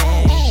they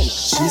ain't.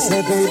 She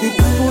said, baby,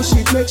 push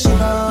it, make she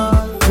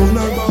hard. Turn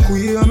her back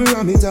way and me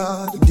ram it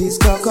hard. This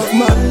cock of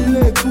mine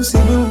make pussy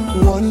blue.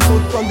 1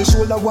 foot on the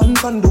shoulder, 1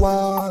 on the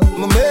wall.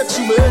 Me make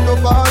she wait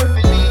up her.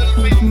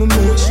 Me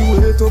make she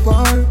wait up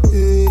her.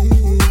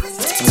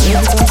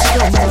 Every time she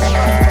come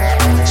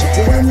back, she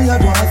tell me I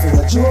don't have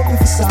a joke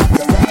if it's sad.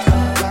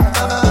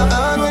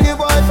 And when your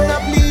boyfriend a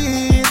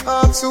please,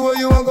 ask you where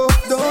you wanna go,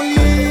 don't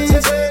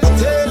leave.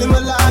 Tell him a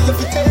lie, if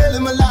you tell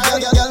him a lie,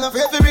 girl not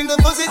afraid to bring the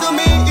pussy to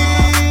me.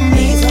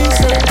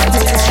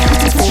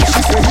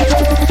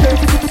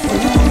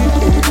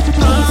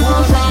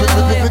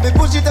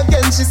 Push it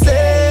again, she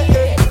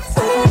say.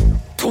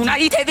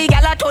 Tonight every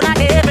gal a turn a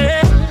devil,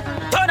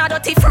 turn a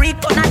dirty freak,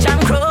 turn a jam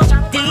crow.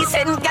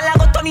 Decent gal a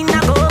go turn in a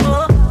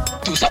go-go.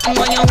 Do something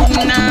when you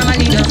wouldn't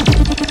normally do.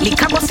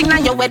 Lick a bus inna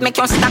your head, make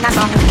you stagger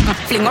some.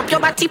 Fling up your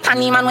body,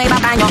 pan him and way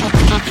back on you.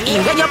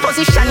 Invade your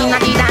position inna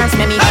the dance,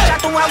 make me chat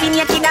to a win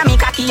your kid and me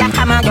cocky a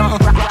come on you.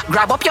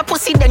 Grab up your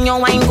pussy, then you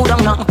wine good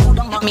on you.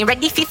 Me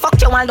ready fi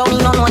fuck you all down in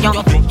no you.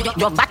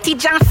 Your body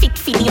jam fit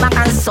fi the back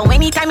and so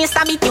anytime you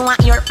stab it, you want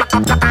your plack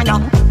on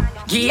you.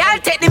 Yeah, I'll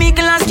take the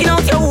middle and skin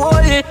out your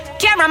hole.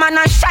 Cameraman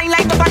a shine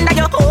light up under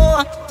your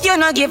hole. You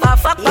no give a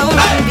fuck about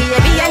me,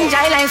 baby,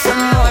 enjoy life some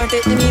more.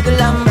 Take the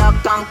middle and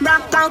rock out,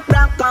 rock out,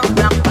 rock out,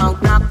 rock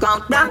out, rock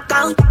out, rock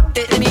out.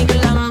 Take the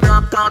middle and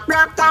rock out,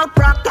 rock out,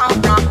 rock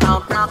out, rock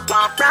out, rock out,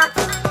 rock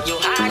out. You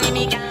honey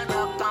me girl,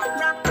 rock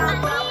out, rock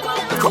out,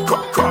 rock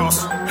out.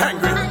 Cross,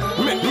 angry,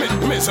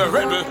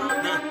 miserable.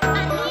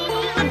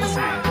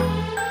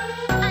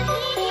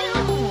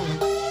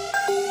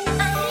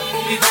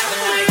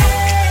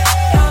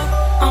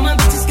 All my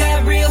bitches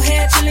got real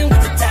hair, chillin'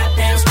 with the top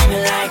down,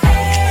 screaming like,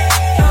 hey,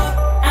 yo.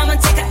 I'ma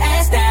take her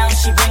ass down,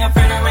 she bring her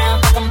friend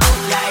around, fuck 'em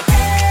both like,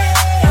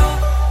 hey, yo.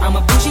 I'm a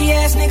bougie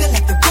ass nigga,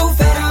 like the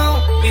roof at home.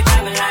 We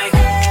vibing like,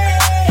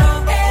 hey, yo,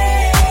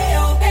 hey,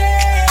 yo,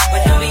 hey.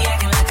 But don't be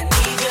acting like I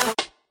need you.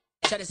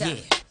 Check this out.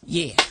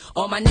 Yeah.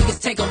 All my niggas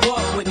take a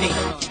walk with me.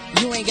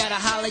 You ain't gotta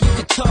holler, you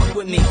can talk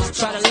with me.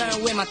 Try to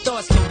learn where my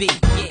thoughts can be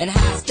and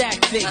how I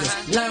stack figures.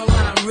 Learn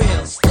why I'm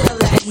real, still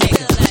that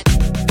nigga.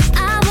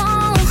 I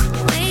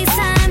won't waste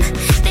time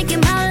thinking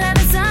about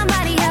loving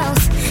somebody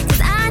else,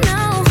 'cause I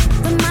know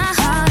where my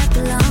heart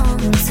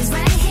belongs is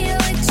right here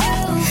with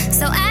you.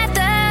 So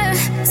after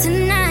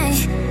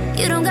tonight,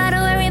 you don't gotta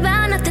worry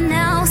about nothing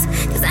else,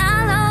 'cause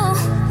I'll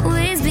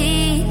always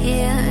be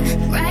here,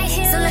 right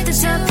here. So let the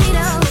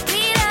torpedo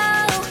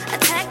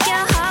attack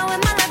your heart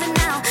with my loving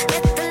now.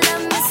 Let the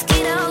love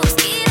mosquito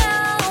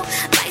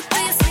bite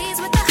through your sleeves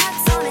with the hot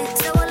on it.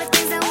 So all the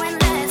things that went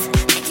left,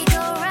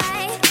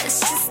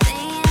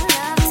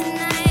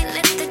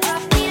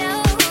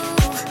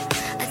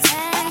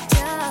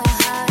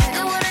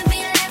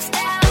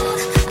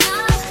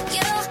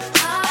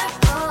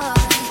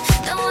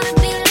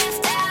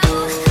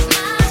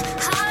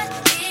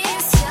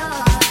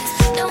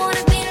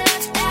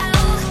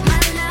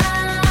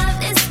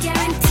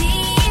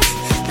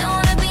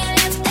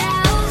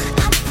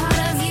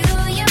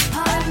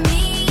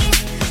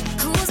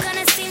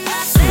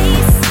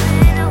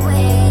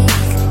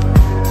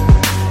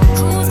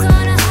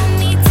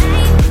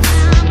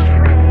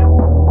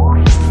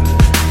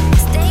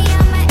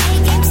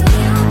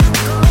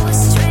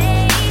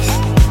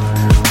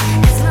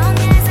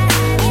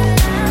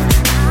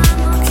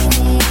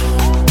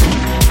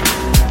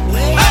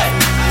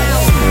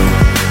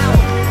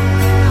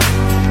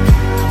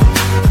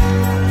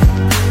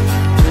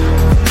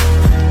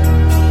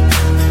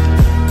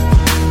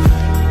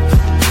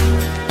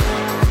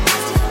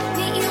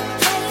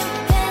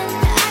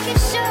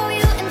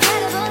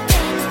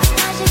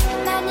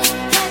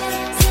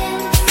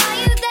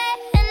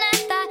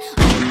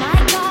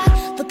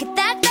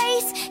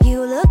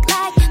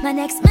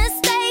 next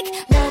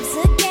mistake. Love's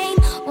a game,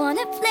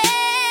 wanna play.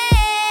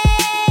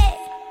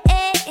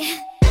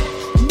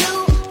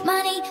 New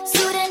money,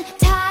 suit and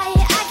tie.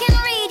 I can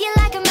read you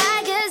like a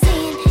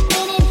magazine.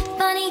 Ain't it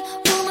funny?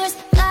 Rumors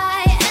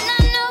fly, and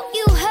I know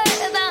you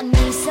heard about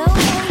me. So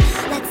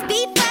hey, let's be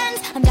friends.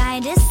 I'm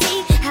dying to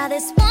see how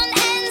this one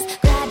ends.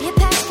 Grab your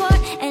passport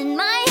and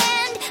my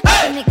hand. We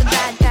can make the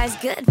bad guys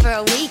good for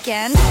a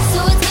weekend.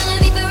 So it's gonna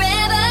be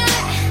forever,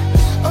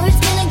 or it's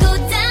gonna go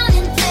down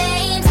in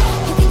flames.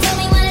 You can tell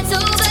me when it's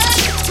over.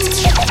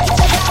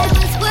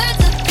 Silence,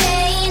 words of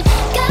pain.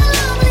 Got a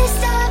long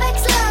list of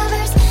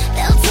ex-lovers.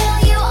 They'll tell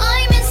you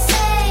I'm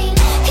insane.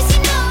 'Cause you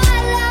know I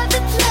love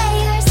the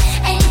players,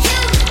 and you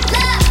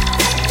love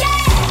the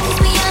game. 'Cause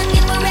we're young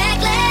and we're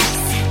reckless.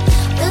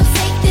 We'll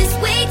take this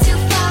way too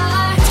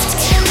far.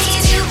 It'll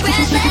leave you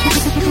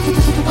breathless,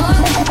 or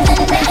with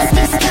a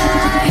nasty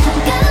scar.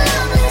 Got a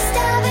long list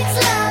of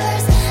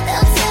ex-lovers.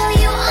 They'll tell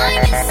you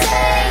I'm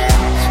insane.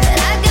 But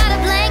I've got a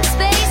blank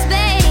space,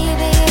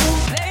 baby,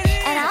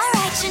 and I'll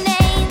write your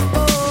name.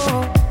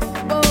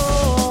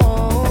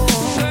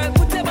 Girl,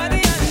 put your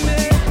body on me.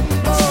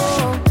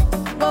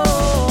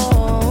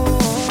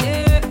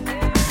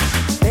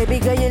 Baby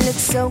girl, you look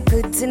so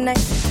good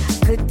tonight.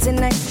 Good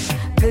tonight.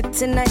 Good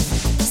tonight.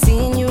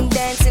 Seeing you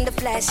dance in the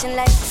flashing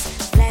lights.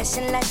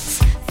 Flashing lights.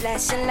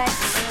 Flashing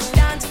lights.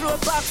 Dance floor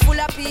park full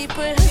of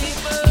people.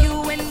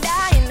 You and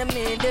I in the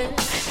middle.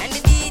 And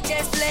the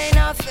DJ's playing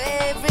our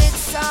favorite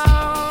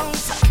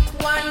songs.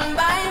 One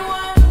by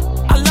one.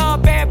 I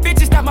love bad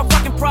bitches, that's my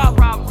fucking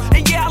problem.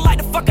 And yeah, I like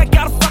the fuck, I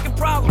got a fucking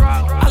problem.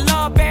 I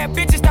love bad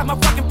bitches, that's my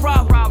fucking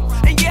problem.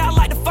 And yeah, I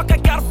like the fuck, I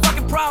got a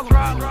fucking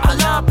problem. I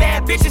love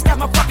bad bitches, that's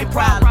my fucking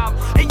problem.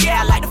 And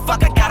yeah, I like the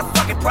fuck, I got a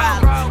fucking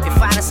problem. If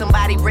finding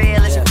somebody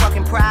real is your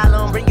fucking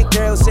problem, bring your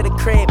girls to the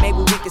crib, maybe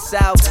we can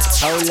solve.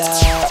 Hold up,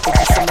 it's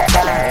just in the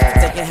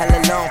time. Taking hella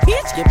long,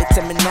 bitch, give it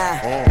to me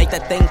now. Make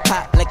that thing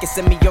pop like it's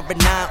in me over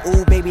 9.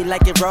 Ooh, baby,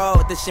 like it raw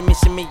with the shimmy,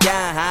 shimmy,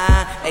 yeah,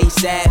 huh?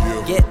 ASAP,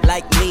 get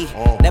like me.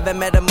 Never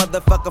met a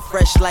motherfucker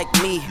fresh like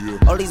me.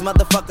 All these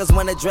motherfuckers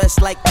wanna dress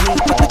like me.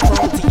 Put the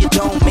chrome to your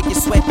dome, make you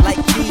sweat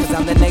like me. 'Cause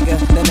I'm the nigga.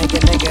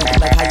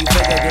 Like how you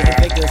figure, getting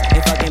figures.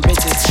 Ain't fucking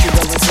bitches. She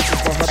rolling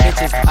switches for her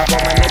bitches. I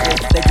bought my niggas,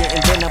 they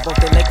getting bent up off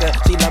the liquor.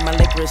 She love my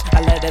licorice,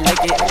 I let her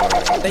lick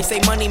it. They say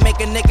money make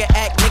a nigga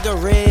act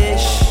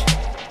nigga-rich.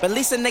 But at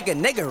least a nigga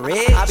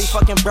rich. I be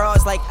fucking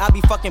bras like I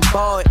be fucking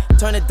bored.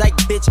 Turn a dyke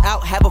bitch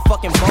out, have a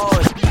fucking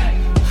board.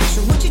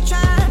 So what you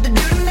trying to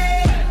do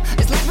today?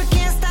 It's like we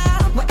can't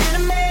stop, we're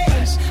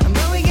enemies. I'm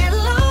gonna get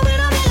low when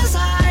I'm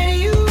inside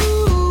you.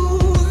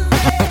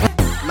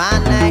 My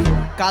night,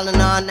 calling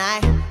all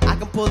night. I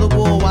can pull the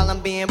wool while I'm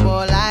being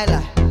boy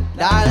Lila.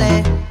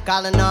 Darling,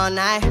 calling all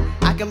night.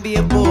 I can be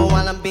a bull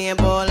while I'm being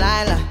boy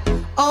Lila.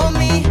 Oh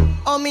me,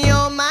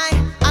 oh my.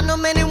 I know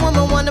many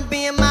women wanna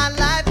be in my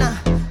life now.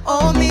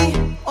 Oh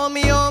me, oh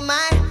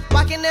my.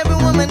 Why can't every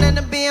woman end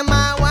up being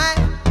my wife?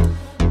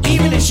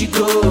 Even if she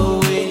go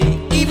away,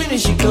 even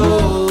if she go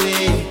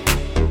away,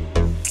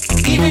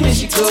 even if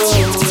she go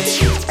away,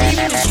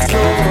 even if she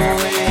go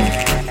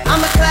away.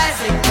 I'm a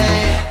classic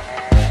man.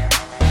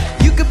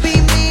 You could be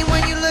me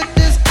when you look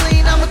this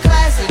clean. I'm a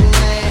classic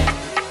man.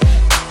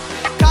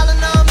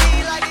 Calling on me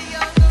like a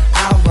young.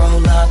 I'll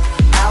roll up,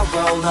 I'll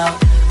roll up,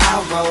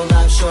 I'll roll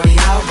up, shorty,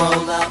 I'll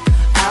roll up,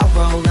 I'll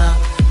roll up,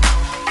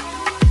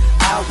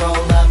 I'll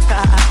roll up.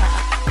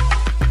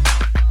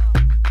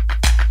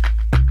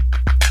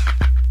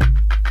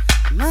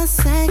 My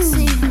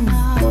sexy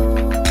love,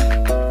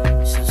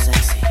 so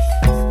sexy.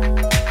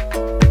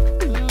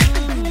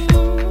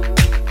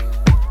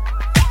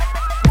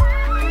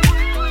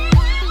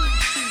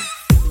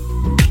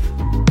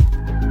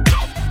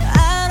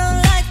 I don't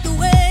like the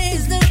way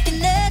he's looking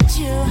at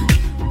you.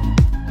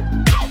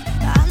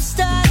 I'm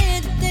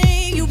starting to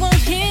think you want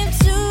him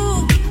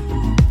too.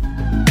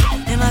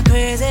 Am I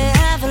crazy?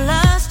 Have I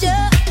lost you?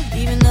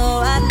 Even though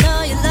I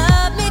know you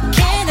love me,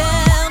 can't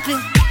help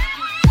it.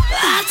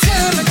 I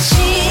turn my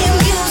cheap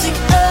music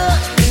up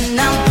and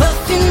I'm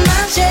puffing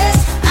my chest.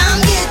 I'm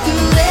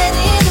getting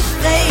ready to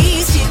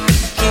face you.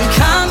 Can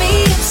call me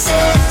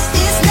obsessed.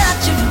 It's not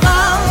your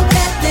fault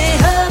that they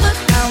hover.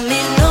 I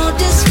mean no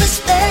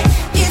disrespect.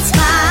 It's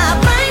my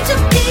right to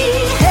be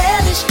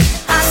hellish.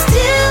 I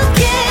still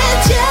get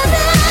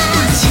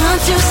jealous. You're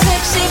too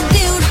sexy,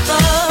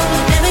 beautiful.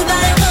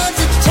 Everybody wants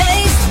to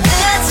taste.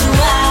 That's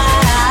why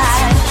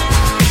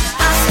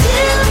I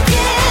still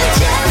get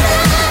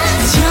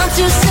jealous. You're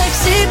too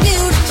sexy,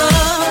 beautiful.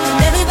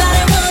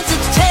 Everybody wants to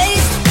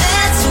taste.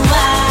 That's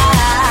why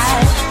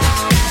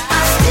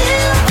I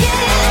still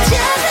get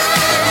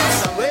jealous.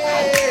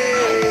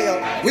 Way up,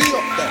 we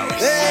up there,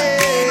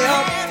 way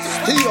up,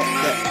 he up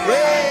there,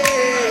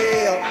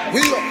 way up,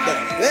 we up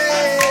there,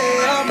 way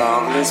up.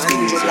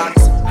 Andrew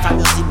Locks, from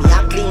you see me a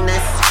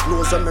cleanest.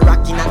 Knows when me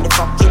rocking and the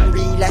fucking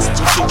realest.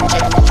 Chicken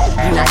jet,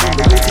 you know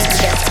the really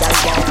best. Girl,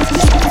 want to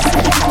be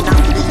and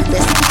I'm the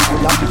best.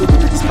 Pull up your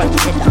booties for the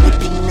head of the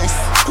penis.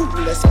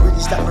 Coolest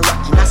breeze that me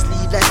rocking a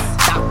sleeveless.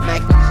 That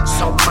make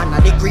some man a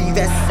the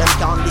grievous. Them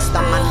can't list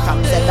a man from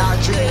the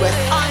large West.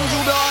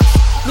 Andrew Locks,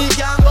 me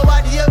can't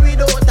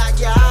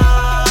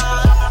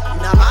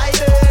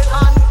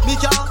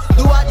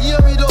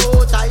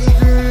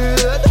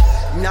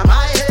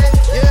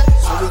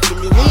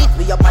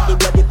up on the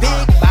bloody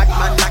pig. Bad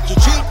man lucky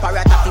treat,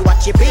 parrot happy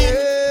watch you big.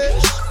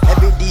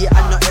 Every day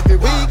and not every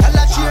week.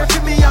 I'll cheer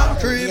for me and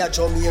creep. Me a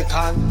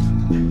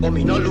Jamaican, but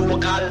me no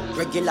local.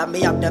 Regular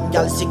me have them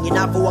girls singing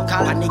a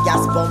vocal. And the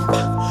gas pump,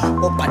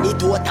 up on the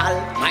total.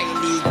 My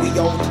league we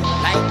out,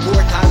 like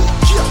portal.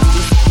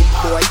 This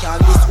boy can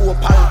this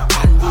opal.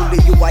 And bully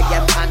you I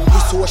am and the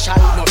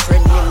social. No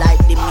friendly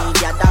like the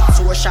media that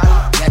social.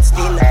 Yet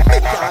still, me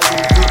can't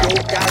live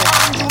without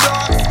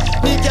girl.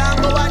 Me can't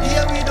go out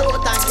here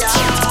without a girl.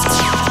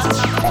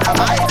 Now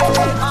my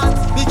head,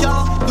 me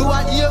can't do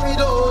out here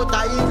without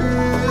a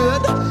girl.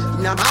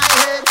 Now my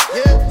head,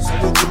 yeah. So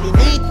we killing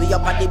it, we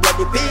up at the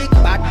bloody pig.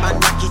 Bad man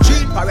lucky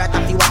treat, parrot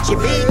happy watch you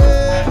big.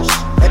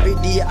 Every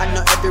day and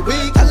not every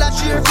week. I'll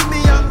cheer for me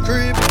and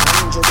creep.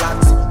 Angel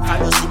blacks, can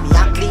you see me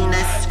a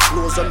cleanest?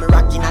 Clothes on me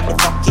rocking at the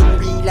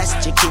fucking realest.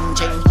 Chicken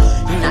chain,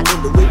 in a the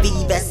Louis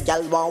V vest.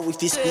 Y'all want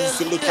with his squeeze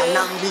silicon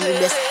and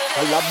realness.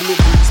 All of blue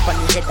beats pan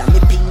the head and me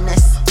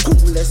penis.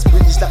 Coolest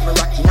bridge that me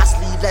rocking a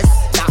sleeveless.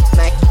 That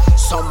make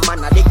some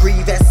man a the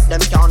grievous. Them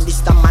can't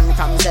diss the man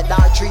from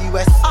ZR3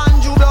 West.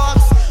 Andrew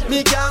Dogs,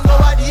 me can't go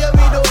out here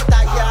without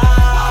a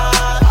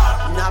yard.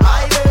 Now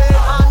my head,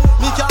 and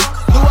me can't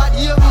do out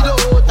here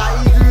without a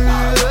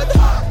girl.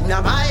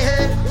 Now my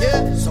head,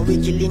 yeah. So we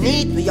killing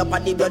it, we up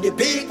at the bloody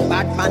pig.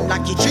 Bad man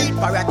lucky treat,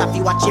 parrot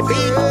happy watch you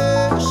big.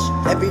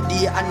 Every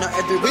day and not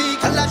every week.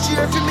 I'll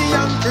cheer for me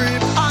and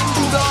creep.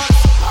 Andrew Dogs,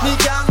 me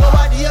can't go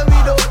out here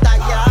without a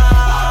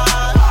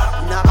yard.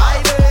 Now my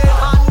head,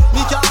 and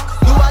me can't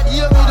do out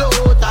here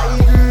without a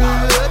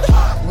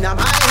girl. Now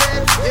my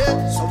head, yeah.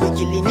 So we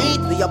killing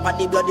it, we up at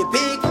the bloody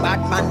pig.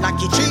 Bad man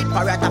lucky treat,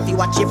 parrot happy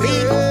watch you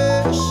big.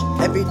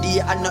 Every day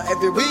and not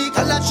every week.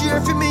 I'll cheer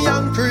for me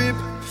and creep.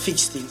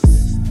 Fix things.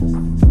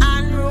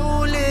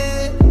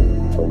 Unruly.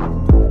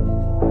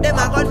 Them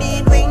a gonna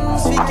need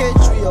wings for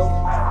catch real.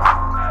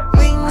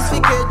 Wings for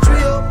catch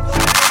real.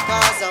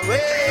 Cause I'm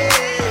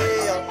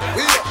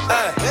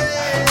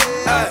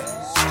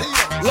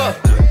Look,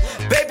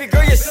 baby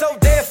girl, you're so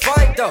damn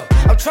fine though.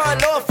 I'm trying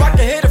to know if I can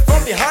hit it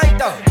from behind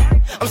though.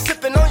 I'm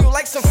sipping on you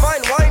like some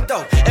fine wine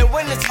though. And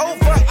when it's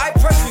over, I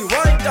press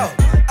rewind though.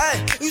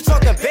 Ay, you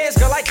talking bands,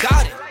 girl, I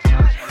got it.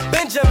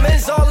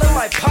 Benjamin's all in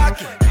my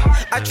pocket.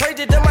 I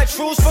traded in my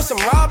trues for some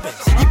robins.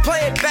 You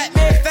playing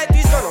Batman,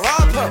 Fetty's gonna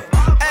rob him.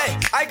 Ay,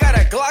 I got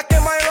a Glock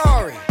in my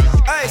Rari.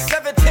 Ay,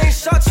 17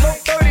 shots, no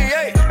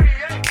 38.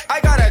 I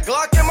got a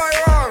Glock in my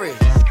Rari.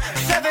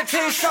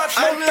 17 shots,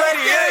 no 38.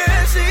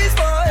 Yeah, she's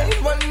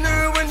fine.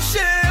 Wonder when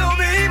she'll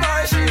be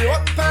mine. She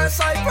walk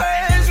past, I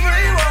press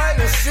rewind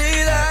to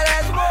see that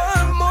ass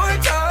one more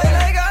time. And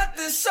I got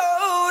this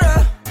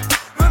soda.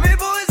 Remy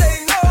boys,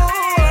 they know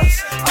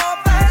us. All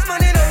fast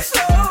money, no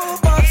slow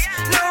bucks.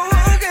 No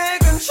one can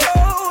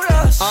control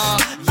us.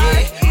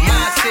 Yeah,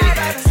 my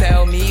city.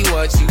 Tell me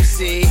what you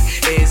see.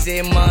 Is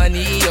it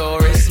money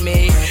or it's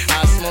me?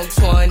 I smoke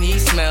 20,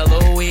 smell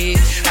a weed.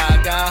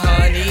 I got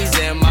honeys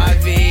in my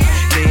V.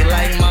 They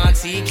like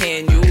Monty,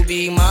 can you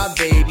be my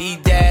baby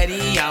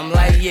daddy? I'm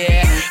like,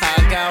 yeah.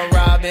 I got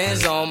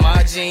robins on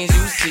my jeans.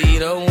 You see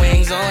the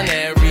wings on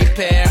every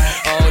pair.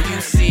 All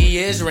you see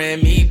is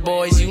Remy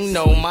boys. You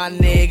know my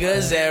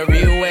niggas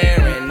everywhere.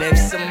 And if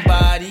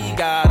somebody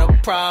got a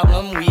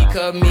problem, we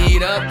could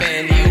meet up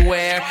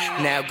anywhere.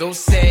 Now go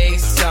say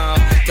some.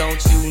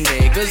 Don't you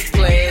niggas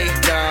play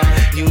dumb?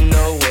 You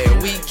know where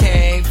we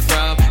came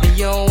from. And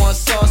you don't want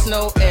sauce,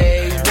 no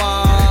A1.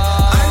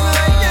 I'm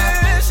like,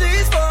 yeah,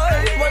 she's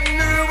fine.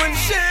 Wonder when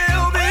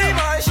she'll be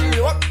mine.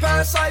 She walk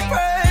past, I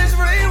press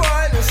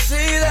rewind to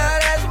see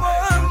that ass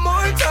one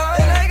more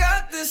time. And I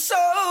got this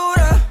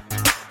soda.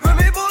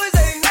 Remy boys,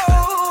 they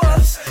know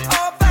us.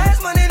 All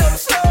fast money, no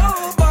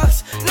slow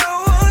bucks.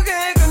 No one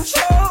can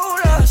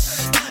control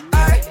us.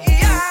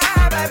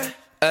 Yeah, baby.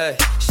 Ay,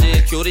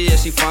 she cutie, yeah,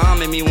 she fine.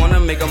 Made me wanna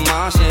make her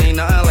mine. She ain't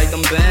nothing like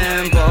them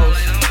bimbos.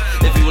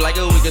 If you like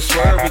it, we can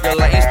swerve. We can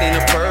light and stain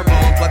the purple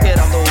and pluck it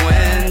out the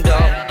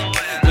window.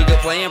 We can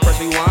play and press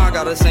rewind.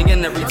 Got her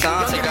singing every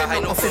time. Take a high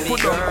note from the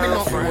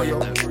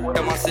girlfriend.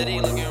 Got my city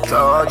looking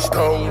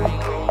Touchdown.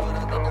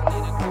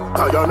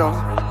 Guyana.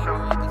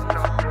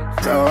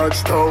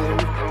 Touchdown.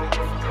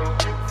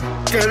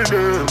 Tell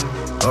them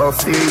I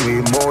feel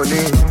me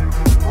money.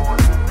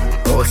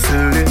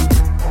 Hustling.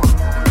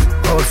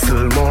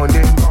 Hustle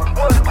money.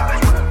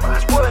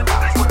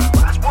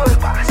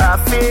 I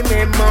feel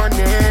me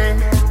money.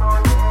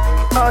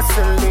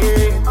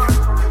 Hustling.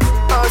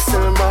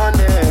 Hustle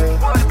money.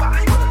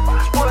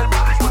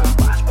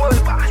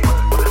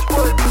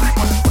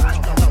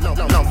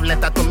 Love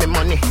letter to me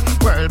money.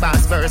 World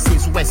Boss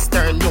versus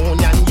Western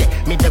Union. Yeah,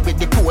 me there with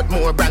the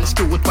Portmore branch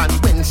cute one.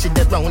 When she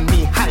dey round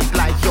me, hype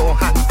like your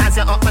hand. As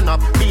you open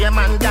up, be a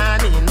man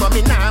gone in. But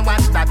me nah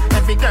watch that.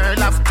 Every girl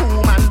have 2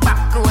 man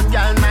back road.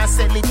 Girl nah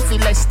sell it for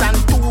less than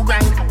 2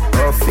 grand.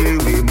 I feel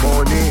me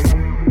money.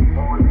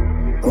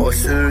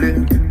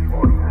 Hustling.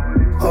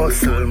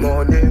 Hustle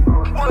money.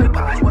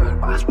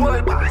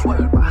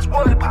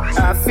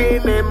 I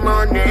feel me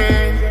money.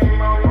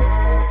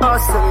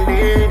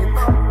 Hustling.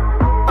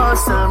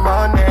 Hustle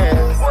money.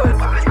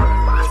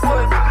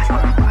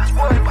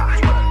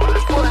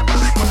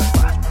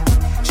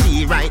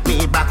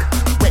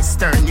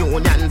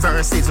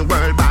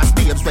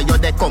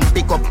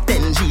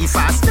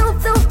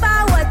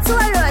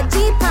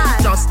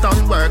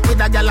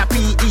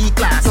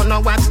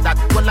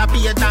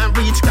 way than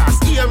reach cross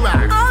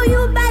era. Oh,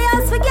 you buy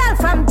us for girl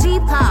from G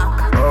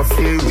Park. I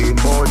feel me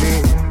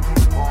money,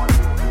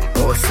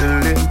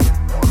 hustling,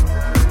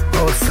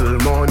 hustle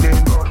money.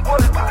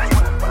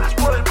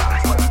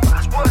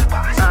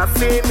 I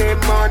feel me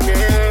money,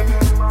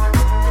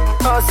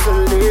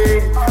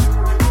 hustling,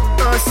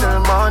 hustle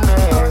money.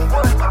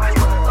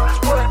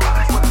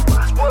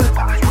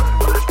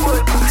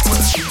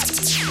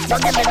 You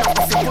give me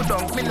nothing fi put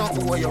down, me no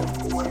owe you.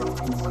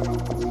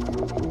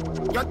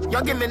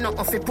 You give me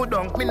nothing fi put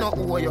down, me no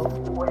owe you.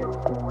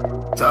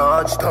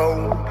 Touchdown,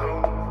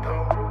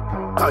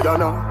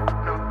 Guyana.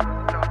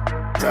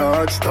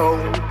 Touchdown,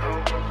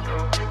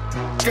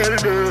 tell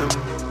them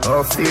I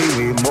feel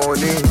me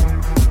money,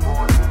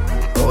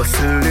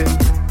 hustling,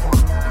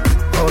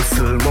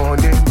 hustle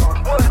money.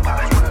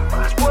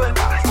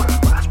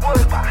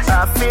 I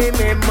feel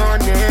me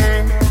money,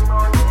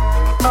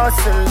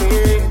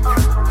 hustling.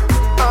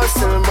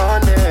 Hustle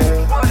money.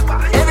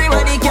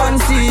 Everybody can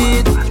see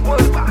it.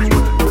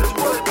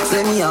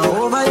 Say me a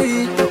overdo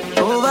it,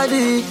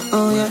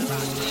 oh yeah.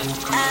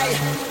 Hey,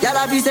 y'all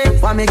have say,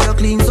 why make you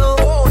clean so?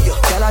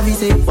 Y'all have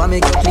say, why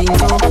make you clean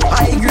so?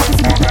 I agree,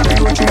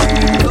 go through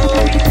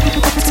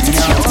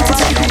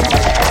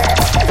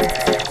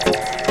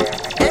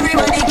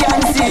Everybody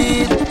can see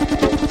it.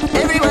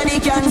 Everybody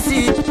can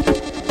see it.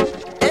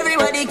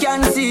 Everybody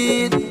can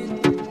see it.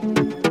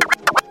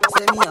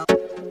 Say me a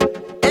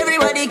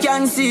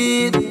can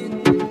see it.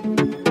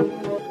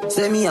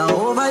 Say me a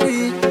overdo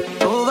it,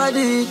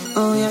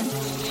 oh yeah.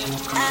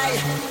 Hey,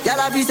 y'all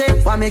have say,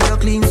 why make you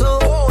clean so?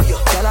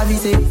 Y'all have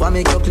say, why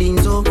make you clean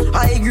so?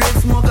 High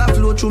grade smoke a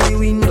flow through me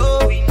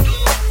window.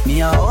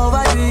 Me a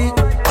overdo it.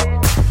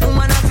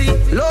 Woman a feel,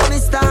 love me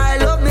style.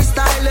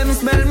 Let me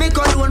smell me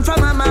cologne from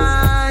my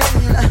mind.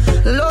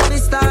 Love me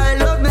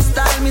style.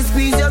 Me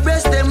squeeze your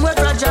breast, them we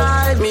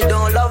fragile. Me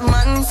don't love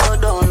man, so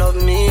don't love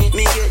me.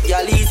 Me get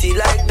y'all easy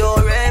like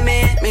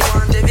Doremi. Me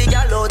want every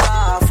gal out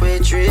halfway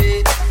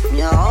tree.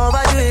 Me a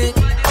overdo it.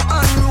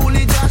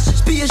 Unruly Josh,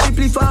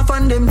 spaceship far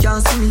from them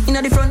can't see me.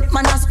 Inna the front,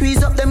 man I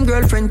squeeze up them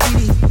girlfriend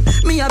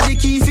TV. Me have the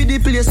key for the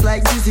place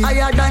like Dizzy.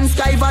 Higher than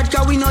Sky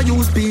Vodka, we no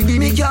use PD.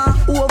 Me can't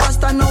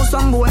overstand now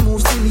some boy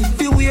move silly.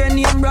 Fi wear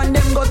name brand,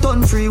 them got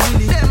on free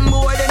willy. Them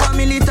boy they no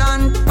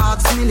militant,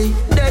 ask milli.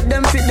 Dead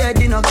them fit dead,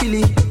 they no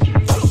killy.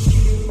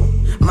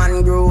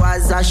 Man grow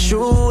as a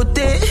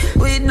shooty.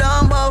 We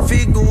don't bow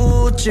fi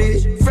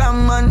Gucci.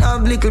 From man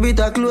have little bit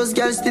of clothes,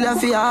 girl still a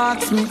fi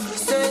ask me.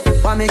 Say,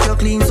 why make you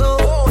clean so?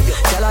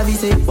 Girl a be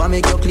say, why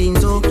make you clean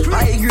so?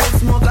 High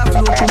grade smoke a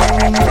flow through my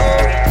window.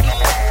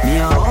 Me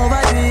a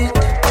overdo it.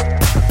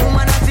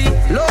 Woman a fi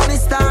love me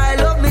style.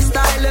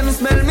 Let me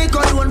smell me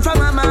cologne from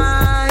my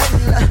mind.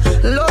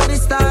 Love me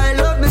style.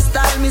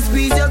 Me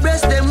squeeze your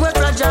breast, them we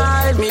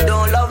fragile. Me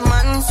don't love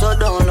man, so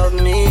don't love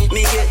me.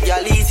 Me get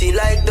y'all easy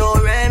like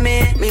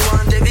Doremi. Me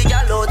want every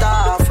gal out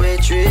halfway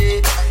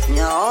tree. Me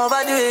a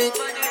overdo it.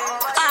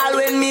 All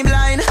when me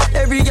blind,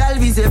 every gal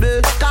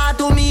visible. Car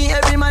to me,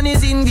 every man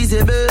is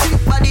invisible.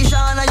 Body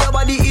shine and your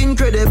body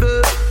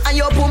incredible. And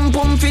your pum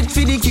pum fit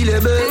for the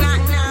killable.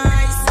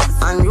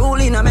 Nice. And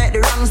rolling I make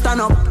the wrong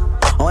stand up.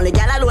 Only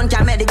gal alone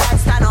can make the guy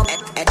stand up.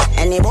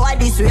 Any boy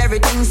this way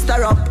everything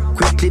stir up.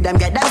 Quickly them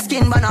get them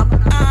skin burn up.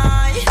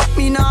 Aye,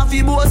 me nah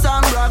fi boast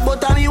and brag,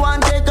 but I me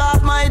want take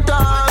off my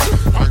tag.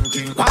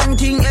 One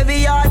thing every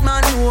yard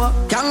man know,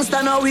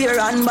 gangsta no wear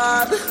and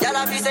bag. Y'all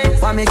have say,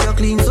 why make you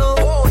clean so?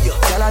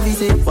 Y'all have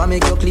say, why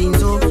make you clean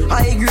so?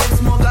 High grade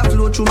smoke a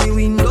flow through me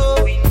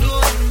window.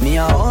 Me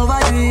a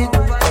overdo it.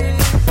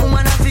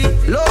 Woman a feel,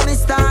 love me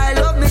style.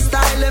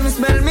 Let me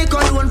smell me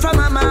cologne from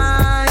my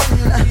mind.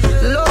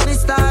 Love me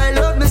style.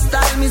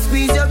 Me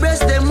squeeze your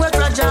breast, them we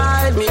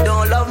fragile. Me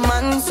don't love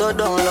man, so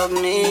don't love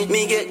me.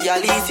 Me get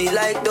y'all easy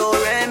like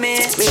Doremi.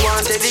 Me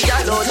want every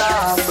gal out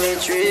halfway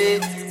tree.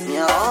 Me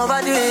a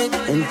overdo it.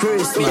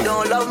 Increase me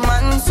don't love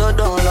man, so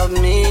don't love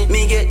me.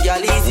 Me get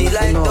y'all easy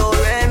like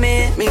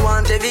Doremi. Me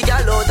want every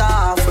gal out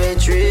halfway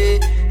tree.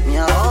 Me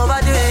a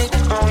overdo it.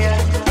 Oh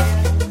yeah.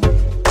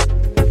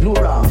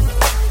 Lura.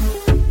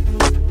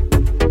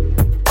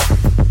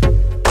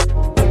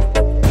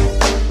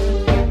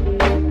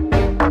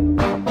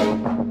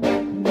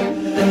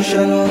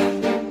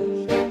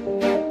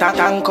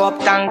 Tank up.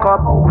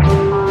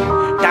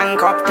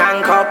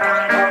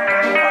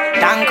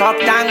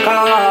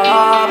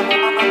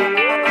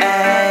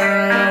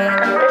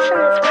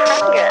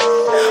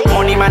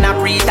 Money man a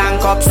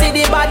pre-tank up. See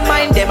the bad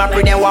mind, them a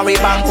pre them worry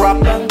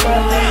bankrupt.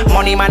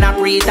 Money man a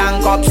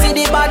pre-tank up. See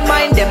the bad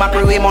mind, them a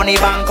pre we money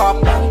bank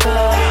up.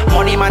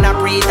 Money man a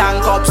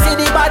pre-tank up. See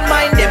the bad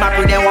mind, them a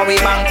pre them worry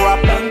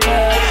bankrupt.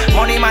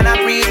 Money man a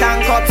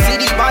pre-tank up. See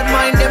the bad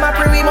mind, them a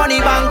pre we money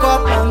bank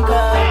up.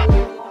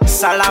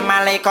 Salam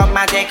alaikum,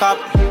 my Jacob.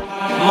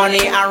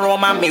 Money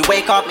aroma, me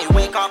wake up.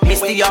 Me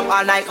stay up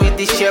all night with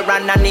this share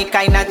and any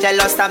kind of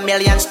jealous of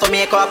millions to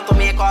make up.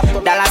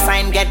 Dollar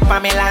sign get for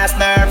me last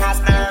nerve.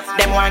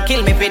 Them want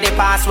kill me for the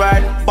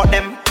password, but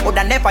them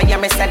woulda never hear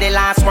me say the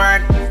last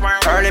word.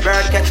 Early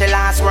bird catch the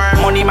last word.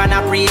 Money man a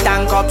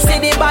pre-tank up. See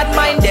the bad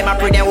mind, them a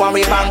pre they want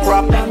we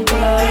bankrupt.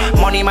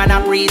 Money man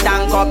a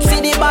pre-tank up.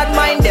 See the bad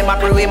mind, them a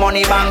pre we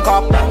money bank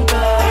up.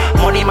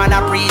 Money man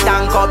a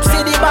pre-tank up. See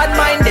the bad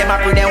mind, them a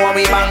pre they want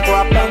we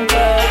bankrupt.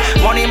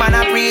 Money man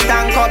a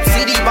pre-tank up.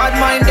 See the bad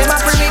mind, them a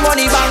pre we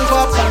money bank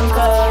up.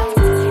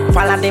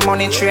 Follow the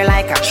money trail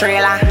like a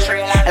trailer.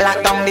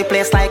 Lock down the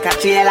place like a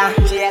jailer.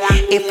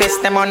 If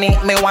it's the money,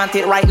 me want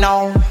it right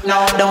now.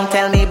 No, don't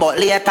tell me but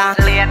later.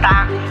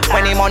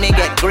 When the money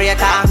get greater,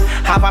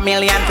 have $1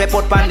 million to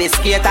put on the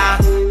skater.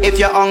 If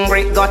you're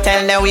hungry, go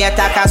tell the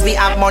waiter. Cause we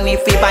have money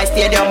fee by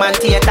stadium and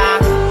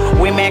theater.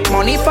 We make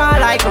money fall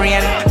like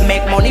rain.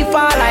 Make money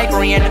fall like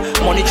rain.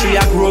 Money tree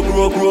a grow.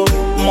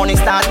 Money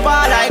start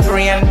fall like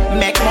rain.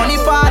 Make money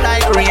fall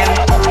like rain.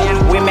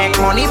 We make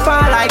money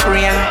fall like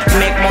rain.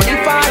 Make money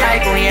fall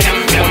like rain.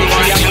 Money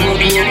tree a grow.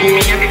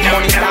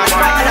 Money start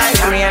fall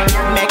like rain.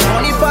 Make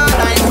money fall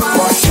like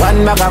rain.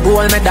 One bag of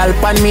gold medal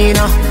pan me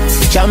now.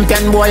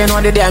 Champion boy, you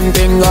know the damn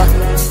thing.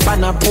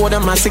 Pan a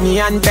podium a sing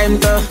anthem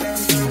to.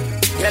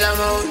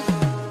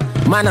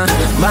 Man,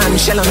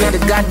 shell on me the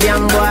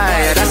goddamn boy.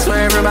 That's why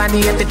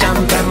everybody hate the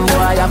champion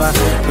boy. Have a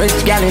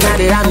rich gal in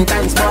the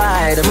Hamptons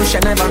boy. The bush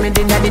never made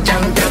in the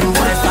champion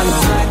boy.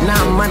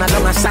 Now man, I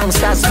don't a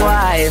songsters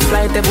boy.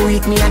 Flight every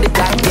week me and the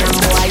goddamn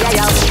boy.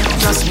 Yeah.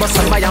 Just bust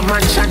up by a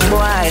mansion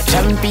boy.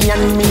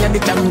 Champion me and the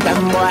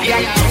champion boy.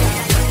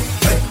 Yeah.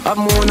 I'm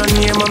more no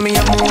name, me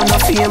I'm more no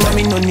fame,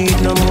 me no need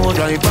no more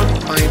driver.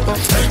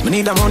 Me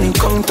need a money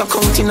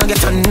counting, I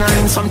get a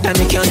 9. Sometimes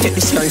I can't take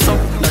this life up.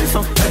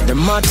 The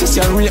artists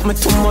you rate me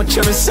too much.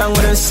 Every song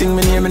when I sing,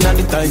 me name in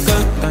the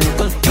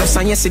title. Plus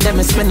and yesterday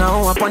me spend an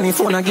hour upon the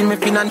phone and give me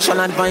financial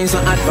advice.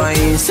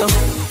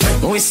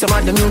 We some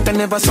of them youth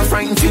never so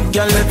frightened. Fit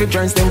girl, every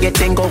joints them get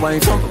go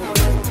wife up.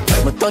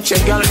 But touch a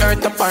girl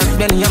hurt apart,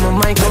 then yeah,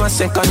 my mic go a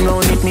second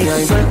round hit me,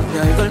 I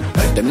girl.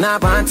 Them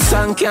not bad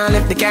song, can't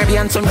left the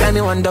Caribbean, sometimes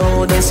they wonder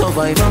how they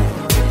survive.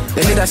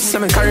 They did a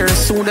 7 career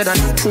sooner than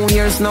 2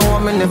 years now,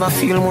 I never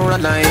feel more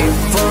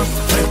alive.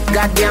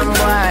 Goddamn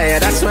boy,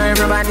 that's why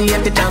everybody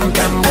hate the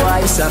champion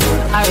boy. So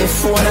I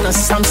phone and a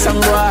Samsung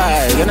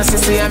boy, you know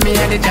see me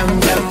and the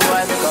champion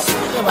boy.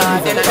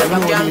 Then I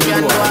never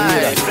champion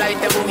boy, flight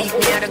every week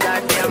me and the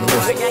goddamn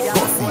boy.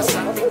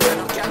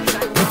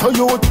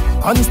 Youth,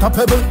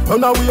 unstoppable,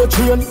 run away a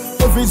train.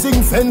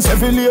 Everything fence,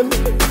 every lane.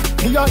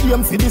 Me a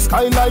aim for the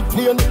sky like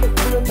plane.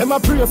 Them a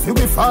pray for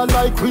we fall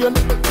like rain.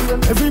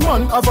 Every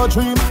man have a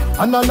dream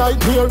and a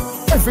nightmare.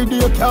 Every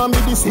day can't be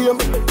the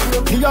same.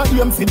 Me a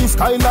aim for the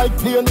sky like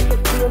plane.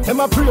 Them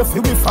a pray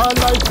for we fall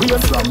like rain.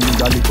 From me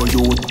a little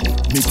youth,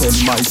 me tell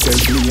myself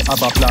me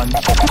have a plan.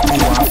 Me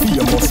want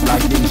famous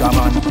like Ninja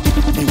Man.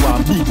 Me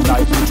want big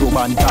like the Joe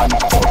Bantan.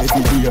 So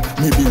every day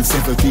me build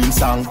 17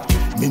 songs.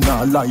 Me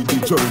nah lie, the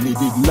journey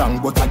big long,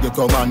 but I get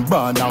a man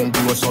born and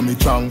grow so me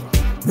strong.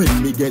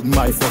 When me get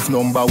my first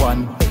number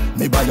 1,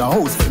 me buy a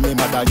house for me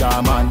mother,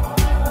 yeah man.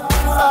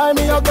 I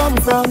me a come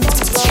from,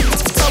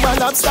 some a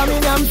lobster me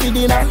am for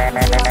dinner.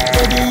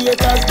 The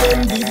haters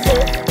them did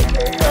there.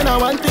 When I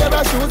want pair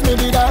of shoes me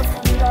did have.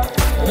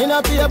 Me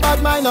not pay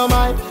bad mind no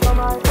mind.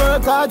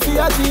 Work hard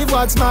to achieve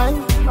what's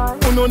mine.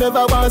 Who no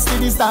never want to see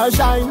the star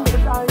shine.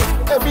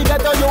 Every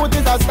ghetto youth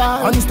is a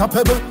star.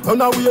 Unstoppable,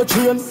 run away a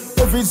train.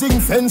 Everything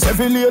fence,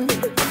 every lane.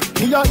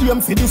 Me a aim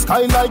for the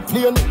sky like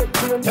plane.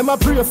 Them a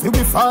pray for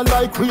we fall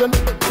like rain.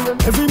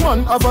 Every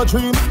man have a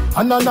dream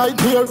and a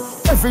nightmare.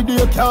 Every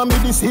day can't be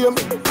the same.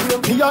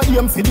 Me a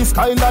aim for the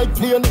sky like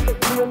plane.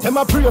 Them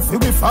a pray for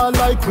we fall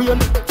like rain.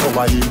 So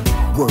I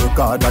work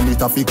hard and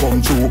it a fi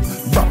come true.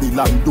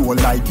 Babylon don't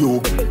like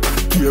you.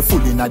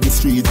 Careful in the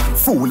street,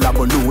 fool a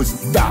go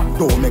lose. Dog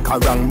don't make a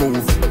wrong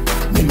move.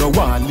 Me no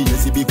want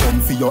lazy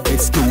become for your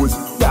excuse.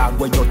 Dog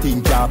when you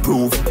think you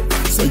prove.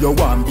 So you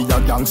want be a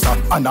gangster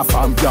and a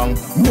farm young.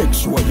 Make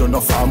sure you no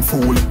farm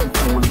fool.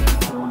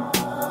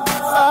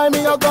 I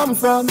me you come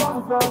from.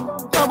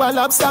 Now a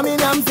lobster me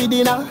am for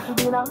dinner.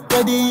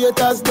 Where the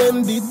haters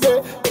them did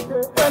they.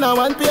 When I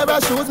want pair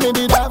of shoes me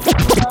did have.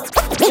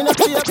 Me no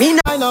pay, me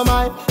no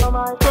mind.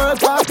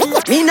 Work hard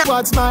here, me no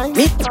what's mine.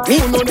 Me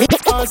no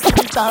pass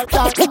the start.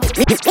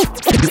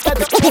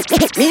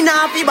 Me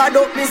nah fi bad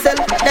up myself.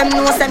 Them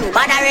know say me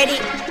bad already.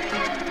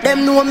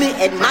 Them know me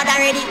head mad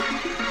already.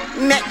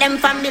 Make them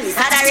families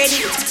had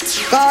already.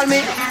 Call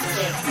me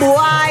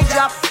boy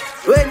drop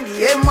when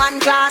the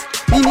M1 class.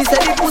 Me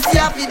say the pussy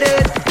happy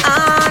dead.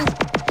 And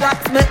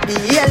blacks make the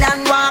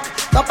alien walk.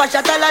 Top a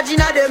shot a lodge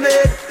inna them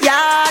head.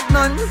 Yard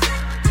man,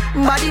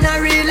 bad in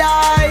a real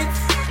life.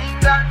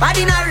 Bad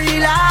in a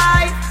real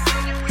life.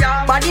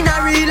 Bad in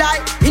a real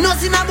life. You know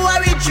see my boy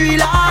with 3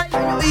 life.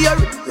 You hear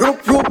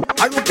rope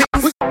a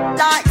rope with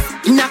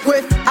life. In a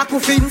quiff, a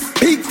coffins.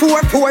 Big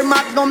 4-4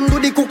 magnum do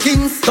the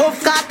cooking.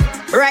 Tough cat.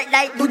 Right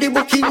like do the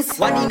bookings.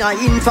 One in a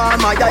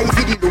informer, die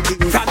for the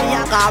bookings. From me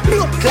a car,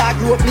 blood clog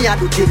rope, me a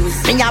do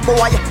things. Me a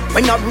boy,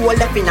 when I roll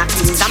up in a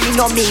things. And me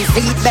no mean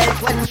seat belt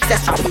when it's a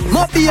shopping.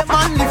 Mo be a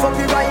man, live up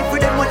the rifle,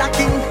 them all a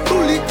king.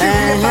 Bullet,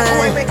 you never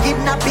boy, we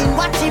kidnapping.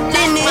 Watch him,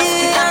 Lenny.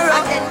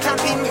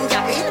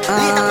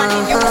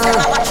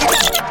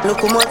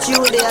 Look how much you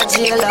they are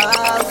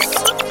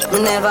jailhouse. Me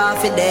never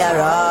fit their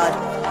rod.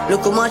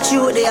 Look how much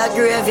you they are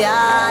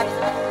graveyard.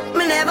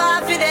 Me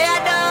never fit their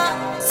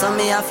door. So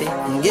me have to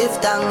give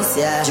thanks,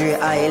 yeah. Dre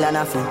Island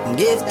have to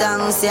give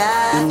thanks,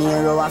 yeah. In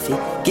Nero have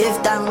to give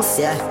thanks,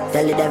 yeah.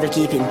 Tell the devil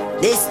keep him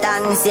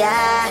distance,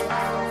 yeah.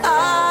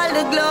 All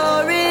the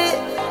glory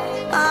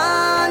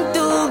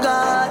unto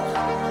God.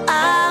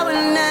 I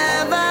will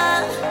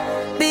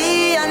never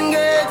be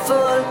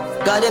ungrateful.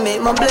 God, they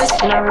make my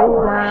blessing a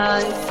real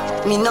life.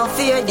 Me no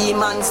fear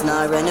demons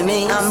nor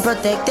enemies. I'm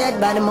protected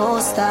by the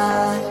Most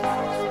High.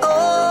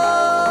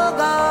 Oh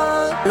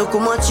God, look how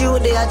much you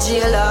they are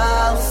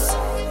jailhouse.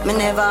 Me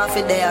never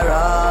fit their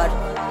rod.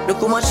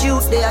 Look how much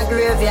youth they are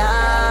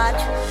graveyard.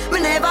 Me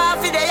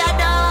never fit their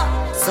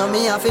door. So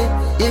me have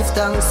to give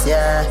thanks,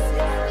 yeah.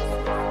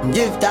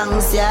 Give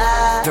thanks,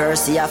 yeah.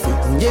 Verse, have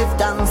to give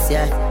thanks,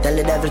 yeah. Tell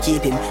the devil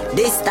keep him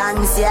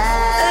distance,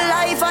 yeah.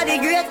 Life are the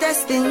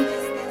greatest thing.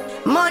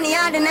 Money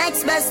are the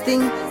next best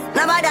thing.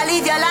 Nobody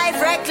live your life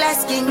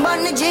reckless, king.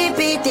 But the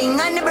GP thing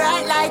and the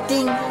bright light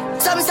thing.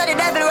 Some say the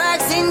devil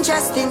works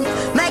interesting.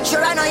 Make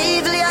sure I know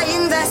evil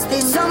you're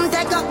investing. Some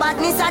take up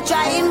badness, I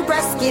try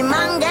impress him.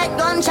 And get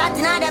gunshot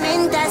in them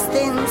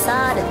intestines.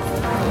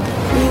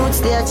 Youths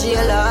they are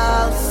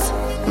jailhouse.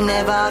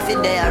 Never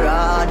fit their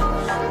rod.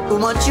 Too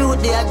much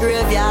youth they are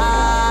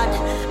graveyard.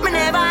 Me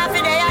never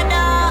fit their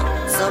door.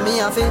 So me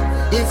have to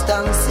give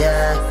thanks,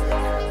 yeah.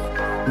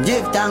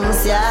 Give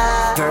thanks,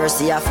 yeah. Verse,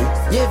 have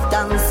to give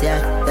thanks, yeah.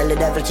 Tell the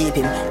devil keep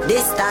him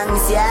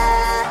distance,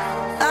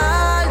 yeah.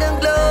 All the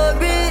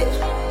glory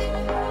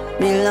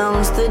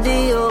belongs to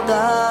thee, oh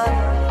God.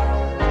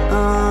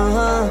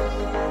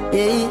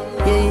 Yeah,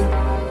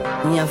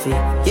 yeah. Me have to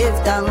give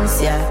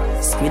thanks, yeah.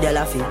 Squidel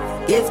have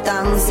to give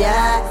thanks,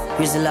 yeah.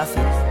 Grizzle have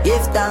to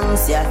give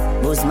thanks, yeah.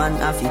 Buzzman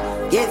have to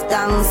give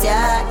thanks,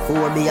 yeah.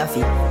 Kobe have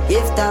to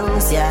give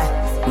thanks, yeah.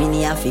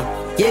 Mini have to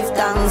give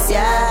thanks,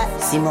 yeah.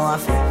 Simo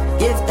have to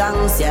give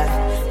thanks, yeah.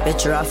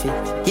 Petro have to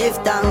give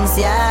thanks,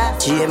 yeah.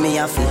 Jamie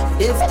have to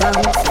give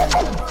thanks, yeah.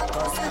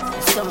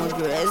 Some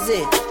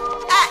crazy.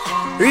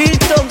 Real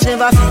thugs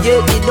never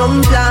forget the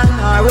dumb plan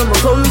or where we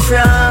come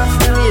from,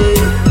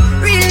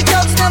 yeah. Real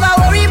thugs never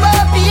worry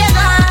about being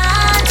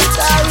gone.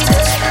 Cause we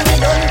just we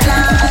don't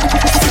plan.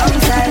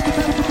 Sometimes,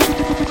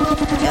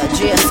 yeah,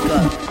 J.S.K.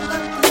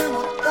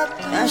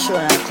 I'm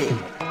sure I think.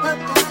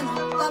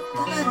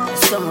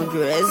 Some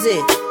crazy.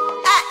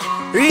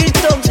 Real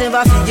thugs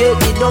never forget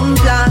the dumb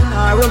plan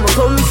or where we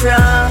come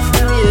from,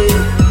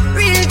 yeah.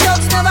 Real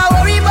thugs never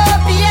worry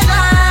about being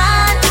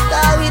gone.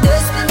 Cause we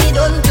just we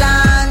don't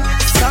plan.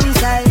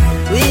 Sometimes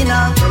we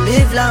not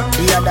live long.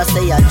 The other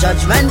say a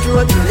judgment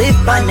road to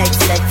live by. Next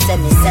set say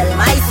me sell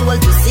my soul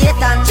to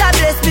Satan. God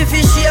bless me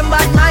for shame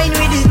bad mind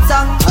with it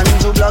song.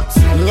 Andrew Blocks,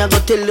 me a go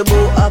tell the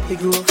boy Happy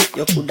Grove.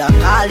 You coulda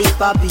call it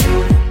Papi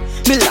Road.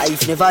 Me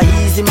life never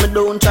easy, me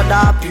don't tread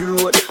happy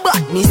road.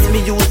 Badness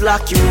me use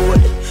lucky road.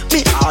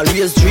 Me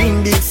always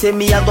dream big, say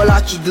me a go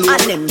lucky glow.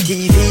 And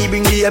MTV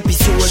bring the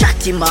episode.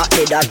 Shot him a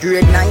head a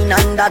grade 9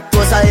 and that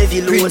was a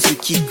heavy load. Prince we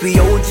kick we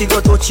out, we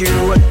go touch the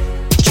road.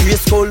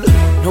 Trace skull,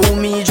 now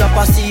me drop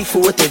a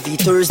C4. Every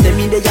Thursday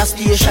me dey a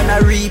station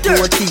a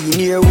report.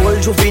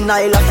 13-year-old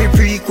juvenile a fi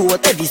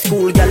pre-court. Every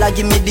school gal a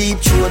give me deep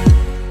throat.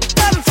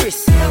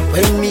 Dumfries,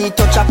 when me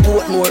touch a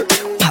Portmore.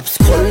 Pops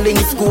calling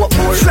scope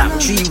more. From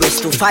 3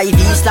 west to 5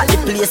 east like the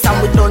place and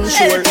we done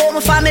sure. Help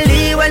my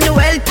family when the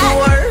well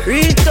poor.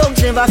 Real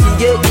thugs never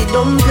forget the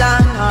dumb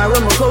plan or where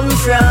we come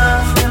from,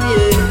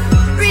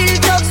 yeah. Real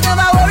thugs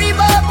never worry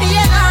about being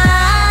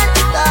gone.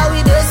 Cause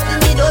we just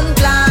we don't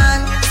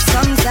plan.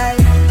 Sometimes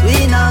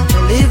we not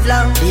live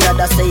long. The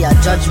other say a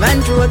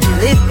judgment road to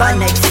live by.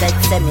 Next set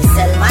say me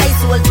sell my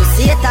soul to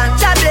Satan.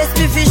 God bless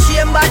me for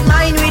shame bad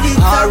mind with it.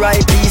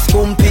 R.I.P.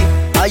 Scumpy.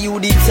 Are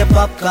you did say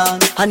popcorn?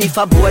 And if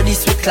a boy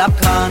this we clap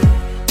can.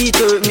 It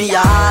hurt me a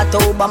heart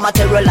over my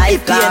terror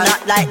life. You're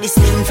not like this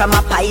thing from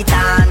a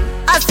python.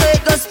 I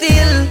say go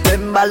still,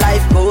 remember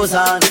life goes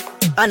on.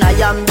 And I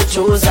am the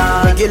chosen.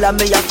 Regular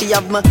me have to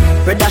have my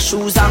brother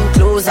shoes and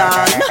clothes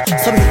on.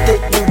 So me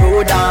take the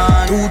road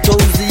on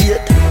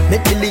 2008,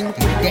 make the link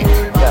with them.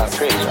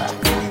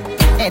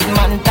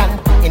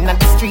 Edmonton, in the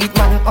street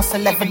man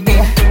hustle every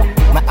day.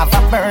 Me have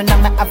a burn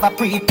and me have a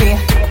prepay.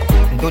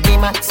 Do the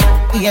max,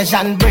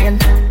 Asian brain.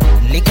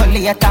 Little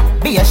later,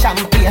 be a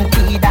champagne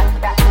tea that.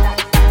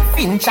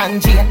 Finch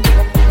and Jane,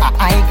 a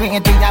high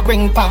grade we a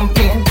bring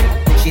pamphlet.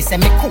 She say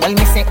me cool,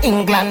 me say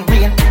England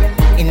rain.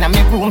 Inna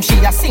me room she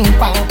a sing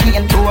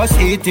pamphlet. Do a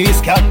CT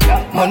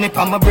scan, money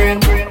pa my brain.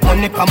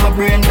 Money pa my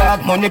brain,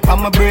 dog, money pa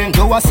my brain.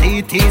 Do a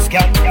CT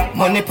scan,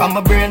 money pa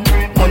my brain.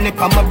 Money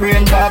pa my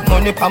brain, dog,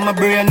 money pa my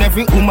brain.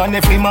 Every woman,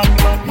 every man,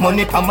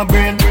 money pa my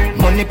brain.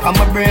 Money pa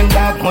my brain,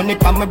 dog, money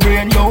pa my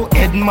brain. Yo,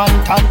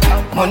 Edmonton,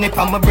 money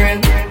pa my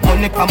brain.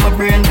 Money pa my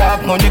brain,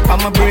 dog, money pa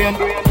my brain.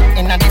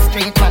 Inna the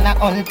street, man a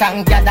hunt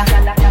and gather.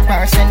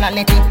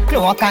 Personality,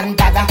 cloak and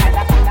dagger.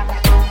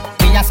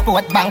 We a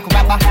sport bank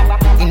robber.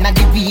 Inna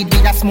the weed, we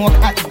a smoke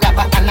hot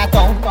grabber and a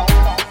tongue.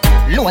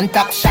 Lone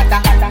top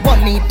shatter.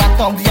 Bunny pa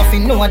thugs, you fi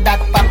know that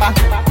papa.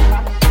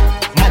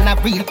 Man a a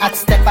real hot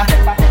stepper.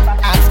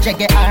 Ask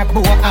Jaggy or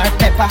Bo or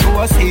Pepper. Do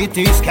a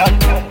CT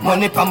scan,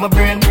 money pa my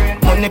brain,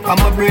 money pa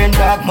my brain,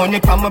 dog, money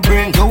pa my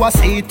brain. Do a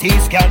CT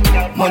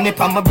scan, money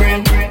pa my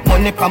brain,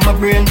 money pa my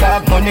brain,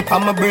 dog, money pa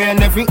my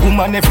brain. Every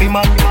woman, every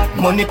man,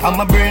 money pa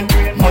my brain,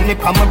 money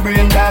pa my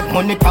brain, dog,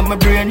 money pa my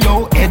brain.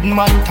 Yo,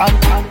 Edmonton,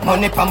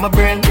 money pa my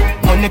brain,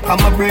 money pa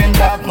my brain,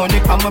 dog, money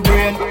pa my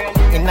brain.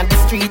 In the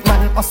street,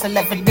 man, hustle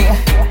every day.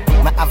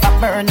 Me have a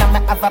burner, me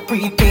have a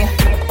prepay.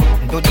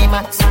 Do the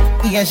max,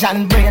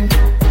 Asian brain.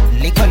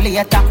 Little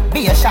later,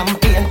 be a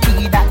champagne,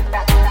 tea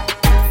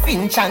that.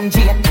 Finch and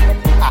Jane,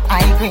 a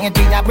high grade,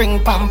 we a bring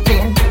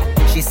pamphlet.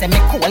 She say me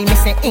cool, me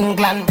say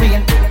England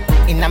rain.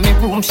 Inna me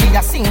room, she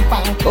a sing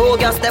pang. Oh,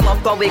 girl, step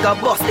up, cause we got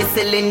bust the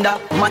cylinder.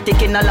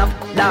 Matic in a lap,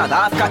 dog,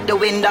 half cut the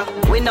window.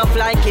 We no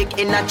fly kick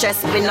in a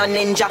chest, we no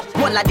ninja.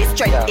 One of the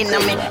strength in a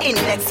me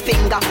index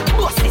finger.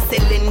 Bust the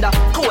cylinder,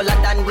 colder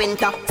than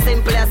winter.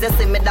 Simple as you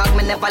see me, dog,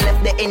 me never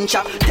left the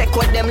incha. Take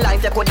with them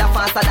life, you coulda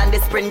faster than the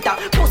sprinter.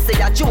 Pussy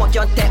a joke,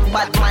 you take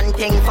bad man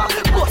thing for.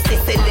 Bust the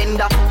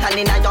cylinder, and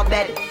inna your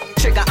bed.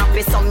 Trigger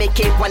happy, so me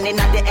keep one in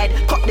the head.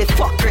 Cut the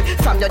fuckery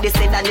from your this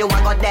and you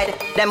a go dead.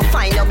 Them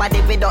find your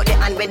body without the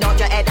hand, without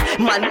your head.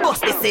 Man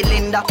bust the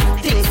cylinder,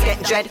 things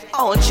get dread.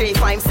 All 3,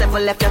 5,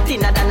 7 left you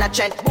thinner than a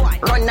tread.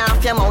 Run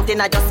off your mouth in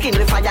your skin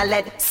with fire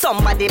lead.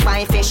 Somebody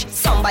buy fish,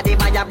 somebody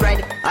buy your bread.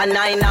 A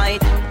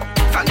night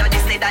from your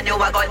this and you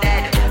a go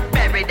dead.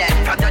 Bury dead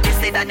from your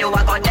this and you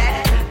a go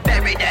dead.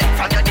 Bury dead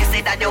from your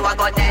this and you a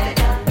go dead.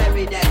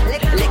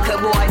 Little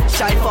boy,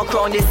 shy fuck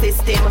round the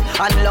system.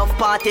 And love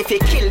party if you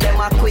kill them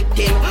a quick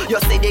thing. You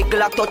see the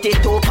Glock 32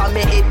 for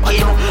me hit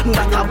king.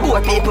 That a poor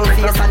people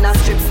face and a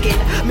strip skin.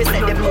 Me say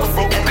the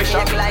pussy them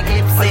shake like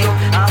lip sync.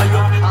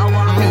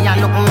 Me a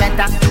look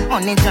better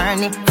on the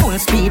journey, full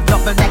speed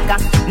double decker.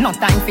 No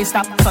time to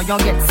stop, so you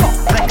get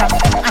fucked wrecker.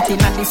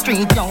 Acting at the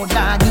street, yo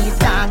dog eat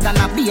dog. And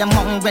a be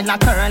among when I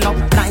turn up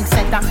like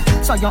setter.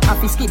 So you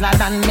happy skiller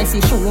than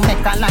Messi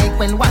shoemaker. Like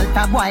when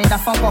Walter Boy the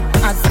fuck up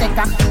as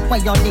sticker. Where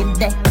you did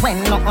that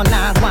when no on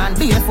a one.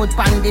 Barefoot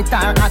pandit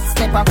or hot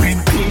stepper. In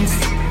peace,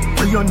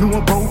 what you know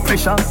about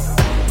pressure?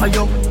 What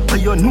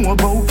you know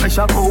about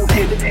pressure? Go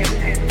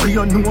ahead. What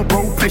you know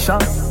about pressure?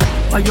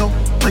 What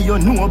you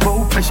know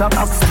about pressure?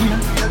 Backsteel.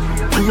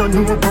 What you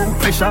know about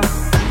pressure?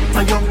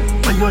 What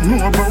you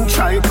know about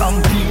shy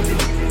campaign?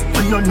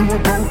 What you know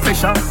about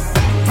pressure?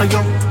 What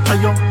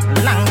you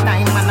long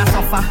time man a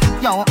suffer.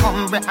 Yo,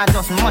 hombre, I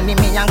just money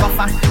me and go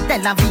for.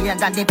 Tell a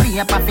Vega the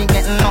paper fi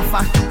getting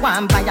offer.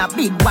 One buy a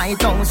big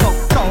white house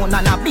uptown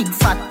and a big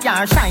fat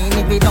car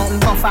shiny we don't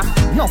buffer.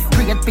 Enough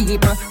great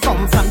people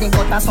come from the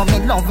gutter, so me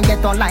love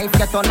get a life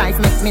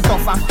make me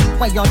tougher.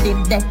 Where you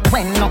did that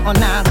when no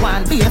on a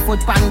one barefoot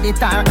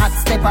pandit or hot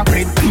stepper.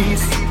 Red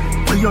peace,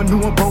 what you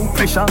know about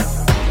pressure?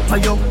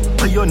 What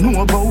you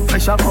know about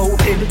pressure? Go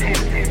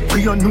ahead. What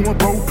you know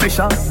about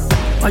pressure?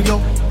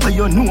 What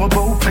you know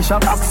about pressure?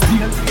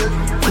 Backsteel.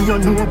 What you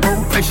know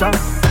about pressure?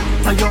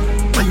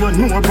 What you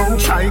know about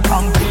shy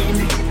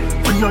campaign?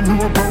 What you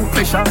know about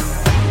pressure?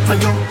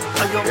 What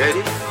you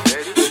ready?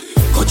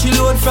 Coachy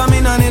load from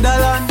in a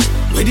Netherland.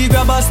 Where the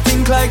grabbers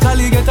think like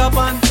Ali get up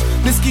on.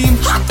 The scheme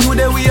hot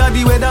today, we are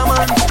the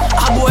weatherman.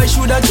 A boy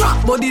shoulda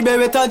drop, but the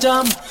beretta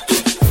jam.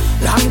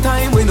 Long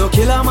time we no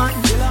kill a man.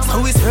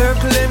 So it's her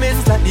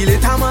Clemens like the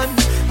later man.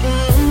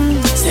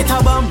 Set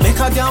a bomb, make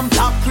a damn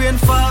black rain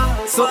fall.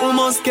 So we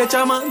must catch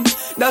a man.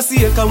 That's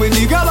the echo when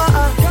the grabber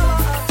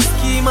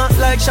schema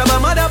like Shabba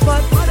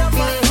Motherpot.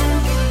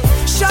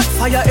 Shot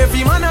fire,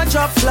 every man a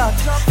drop flat.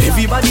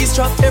 Everybody's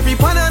trapped, every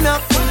pan a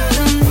knock.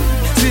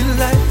 Feel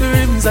like the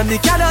rims and the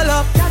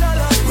Cadillac.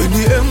 When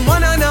the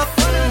M1 a knock.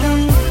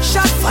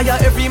 Shot fire,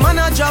 every man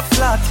a drop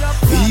flat.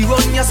 We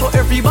run ya so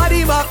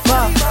everybody back.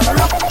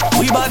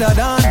 We badder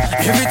than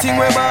everything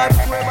we bad.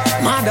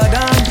 Madder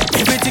than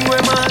everything we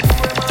mad.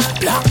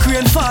 Black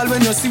rain fall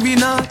when you see we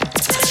not.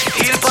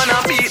 Heel pan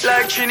a beat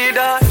like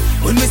Trinidad.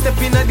 When we step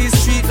in the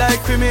street like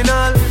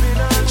criminal.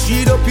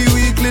 Treat up you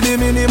weekly the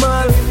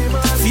minimal.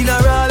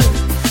 Funeral,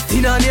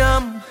 tin and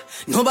yam.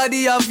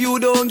 Nobody have you,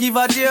 don't give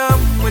a damn.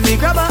 When they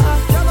grab a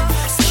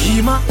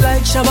schema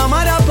like Shabba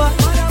Motherpot.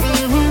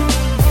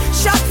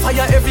 Shot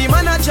fire, every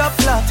man a drop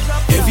flat.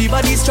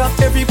 Everybody's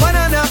trapped, every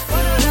banana.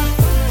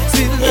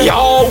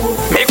 Yo,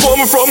 me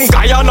come from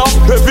Guyana.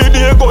 Every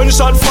day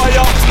gunshot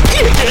fire.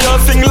 AK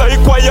sing like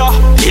choir.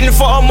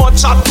 Informer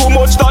chat too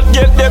much that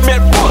get them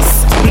at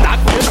bus. That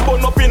get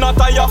burn up in a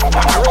tire.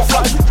 Arrow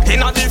fly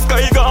in a the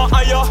sky gone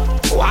higher.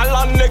 While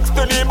I'm next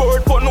to the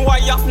bird pon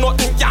wire.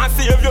 Nothing can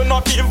save you,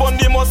 not even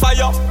the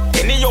Messiah.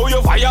 Anyhow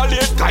you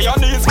violate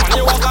Guyanese man,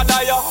 you walk a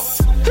dire.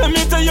 Let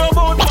me tell you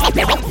about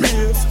Batman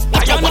place.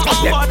 Guyana a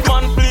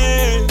Batman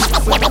place.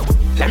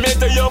 Let me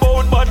tell you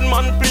about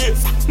Batman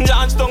place.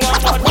 Georgetown a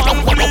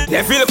Batman place.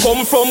 Neville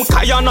come from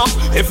Guyana.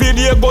 Every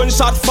day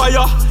gunshot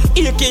fire.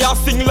 AK a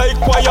sing like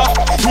choir.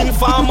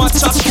 Informer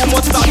chat too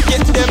much that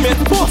get them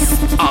at bus.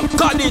 I'm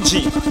Cardi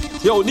G.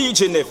 Yo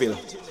DJ Neville.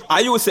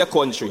 I use a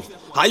country.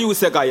 I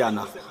use a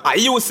Guyana. I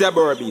use a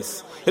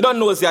Berbice. You don't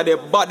know say the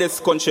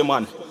baddest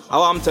countryman. I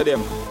want to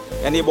them.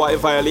 Any boy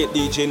violate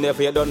DJ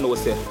Neville, you don't know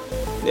say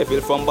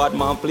Neville from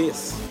Badman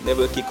Place.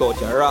 Neville kick out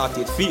your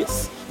rotted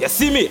face. You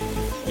see me?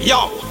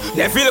 Yo,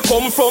 Neville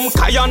come from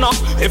Kayana.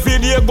 Every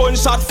day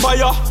gunshot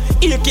fire.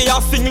 AK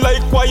a sing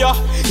like choir.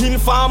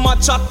 Informer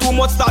chat too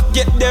much that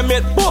get them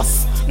at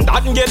bus.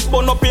 That get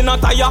bun up in a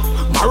tire.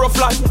 Marrow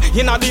fly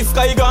in a the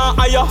sky gone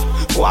higher.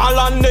 Wall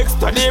and next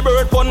to the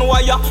bird pon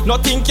wire.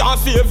 Nothing can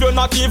save you,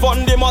 not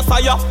even the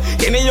Messiah.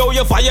 Anyhow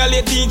you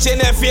violate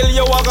DJNEVILLE,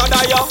 you a gonna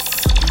die.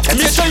 Let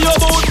me tell you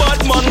about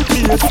Badman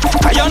Place.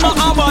 I not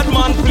a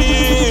Badman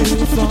Place.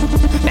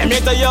 Let me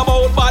tell you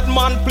about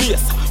Badman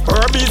Place.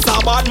 Berbice a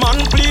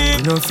Badman Place.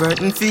 You no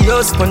frightened for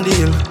your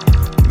spondyle.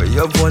 But you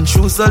have one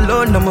shoes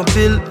alone, I'm a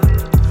bill.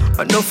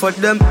 Enough of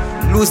them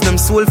lose them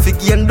soul for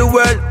gain the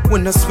world.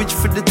 When I switch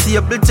for the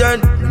table turn,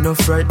 me no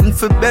frightened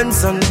for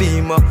Benz and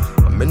Beamer.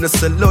 I'm in a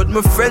sell out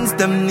my friends,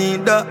 them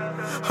neither.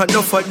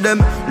 Enough of them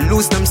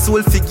lose them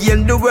soul for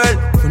gain the world.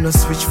 When I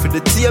switch for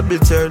the table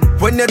turn.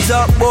 When you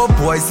talk about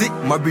boys, it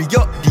marry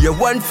up, dear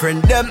one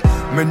friend them.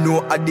 Me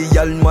know I the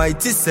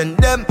Almighty send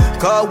them.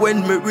 Cause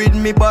when me read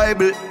me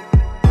Bible,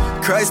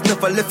 Christ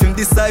never left him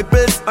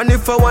disciples. And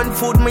if I want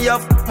food me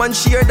have, man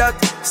share that.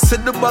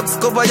 Set the box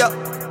cover ya,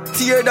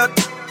 tear that.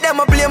 Them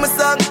a play my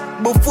song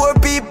before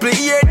people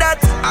hear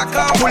that. I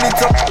can't pull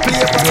it up, play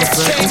it back.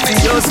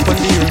 See us for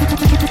you.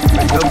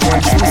 I love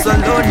one shoes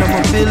alone, I'm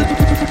a bill.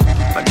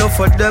 Enough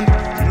of them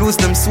lose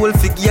them soul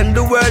for gain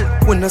the world.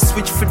 When I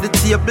switch for the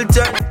table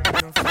turn.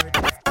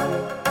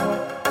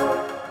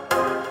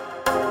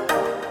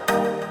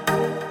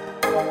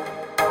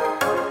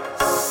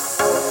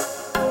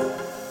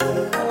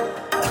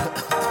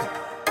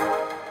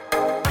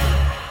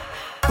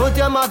 Put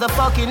your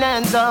motherfucking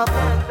hands up.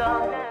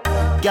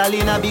 Girl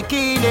in a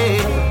bikini.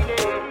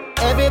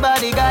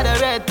 Everybody got a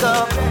red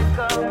cup.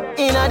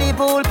 In a the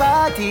pool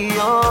party,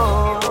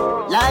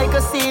 oh. Like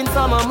a scene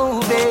from a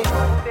movie.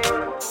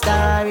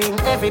 Starring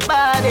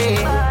everybody.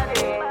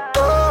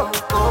 Oh,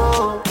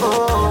 oh,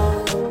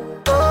 oh.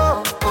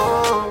 Oh,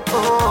 oh,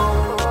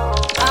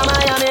 oh. A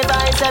Miami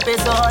Vice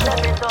episode.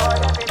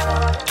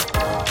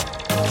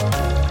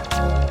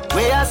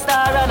 We a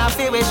star and a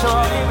feel we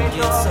show.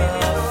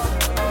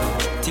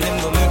 Till him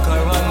go make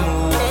her one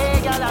move.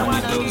 And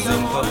it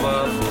doesn't pop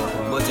off.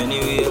 But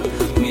anyway,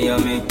 me a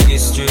make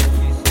history.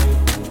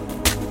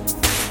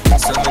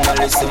 So me no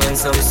listen when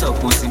some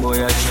pussy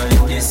boy a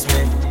try diss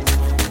me.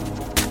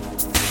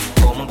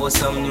 Come about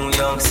some New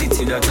York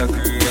City that a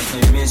create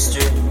a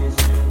mystery.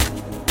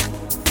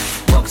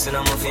 Boxing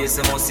on my face,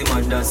 I must see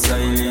my that's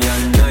highly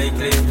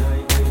unlikely.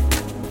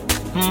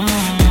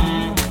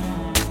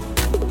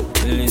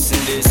 Listen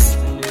this,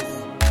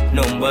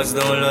 numbers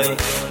don't lie.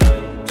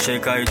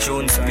 Check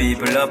iTunes,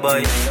 people a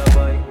buy.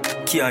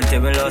 Can't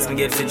tell me last me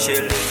get for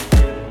chill.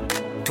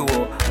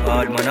 Too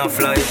hard man a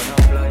fly.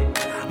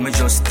 Me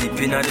just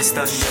dip in a the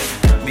stash.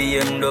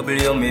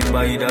 BMW me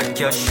buy that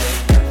cash.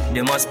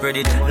 Them a spread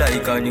it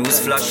like a news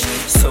flash.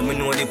 So me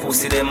know the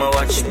pussy them a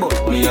watch.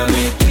 But me a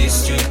make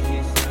history.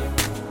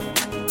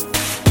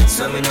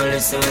 So me no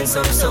listen when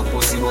some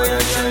pussy boy a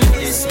try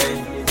diss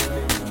me.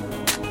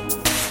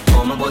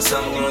 Come about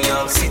some New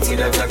York City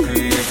that a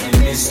create a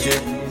mystery.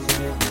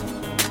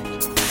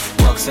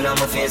 Boxing on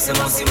my face, I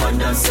must see my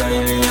that's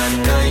highly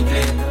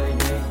unlikely.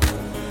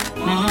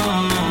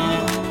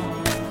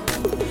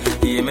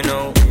 Hear me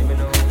now.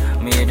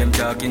 Me hear them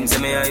talking to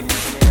me hype.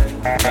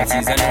 That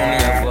is I know me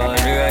have all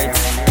the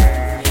rights.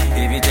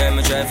 Every time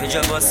I try to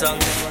drop a song,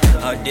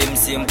 at them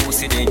same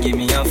pussy they give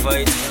me a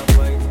fight.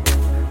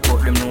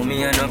 But them know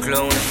me a no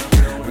clown.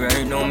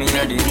 Right now me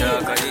a the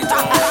talk of the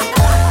town.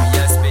 Me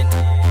a spin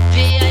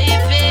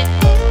VIP.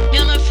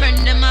 You're my friend,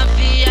 them a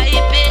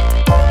VIP.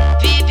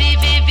 VIP.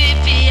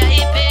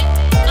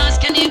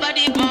 Ask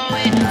anybody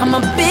boy. I'm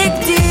a big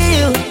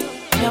deal.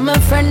 You're my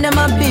friend, I'm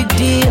a big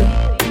deal.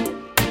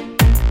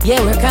 Yeah,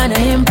 we're kinda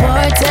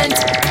important.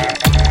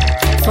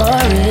 For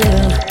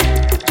real.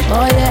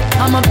 Oh yeah,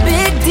 I'm a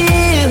big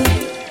deal.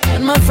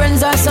 And my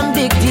friends are some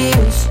big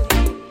deals.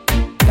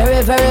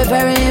 Very, very,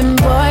 very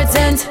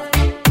important.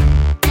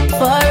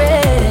 For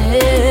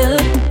real.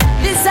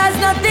 This has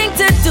nothing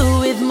to do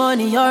with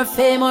money or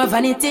fame or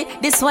vanity.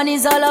 This one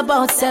is all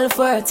about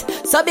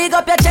self-worth. So big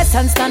up your chest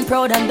and stand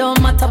proud. And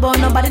don't matter about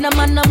nobody, no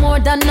man no more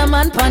than no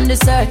man on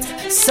this earth.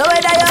 So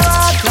whether you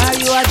walk or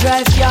you a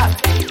drive car,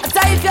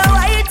 after if you're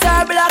white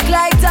or black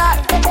like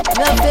that,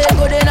 you feel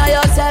good in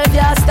yourself,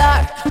 you're a star.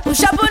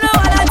 Push up on the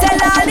wall and tell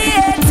all the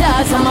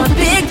haters I'm a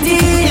big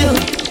deal.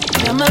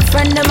 You're my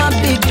friend, I'm a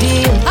big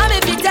deal. I'm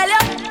if you tell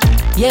you,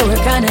 yeah,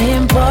 we're kinda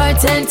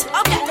important.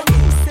 Okay.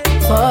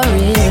 For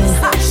real.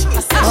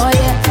 Oh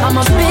yeah, I'm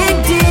a big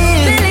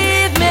deal.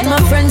 Believe me, my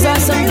friends are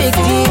some big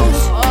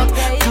deals.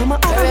 Okay.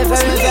 Very,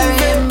 very,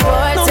 very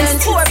important.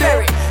 For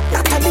real.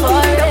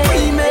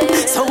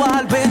 So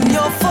all when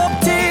you're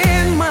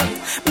 14, man,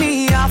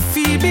 me a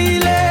feel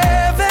believe.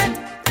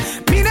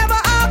 Me never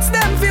ask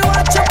them if you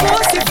watch your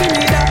post. If you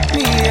need that,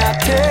 me I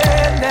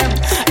tell them.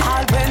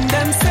 All when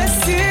them say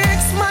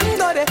 6 man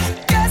got it,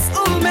 guess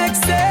who makes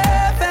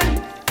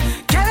 7?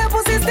 Can your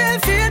pussy still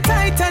feel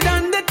tighter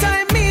than the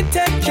time me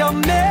take your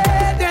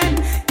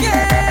maiden?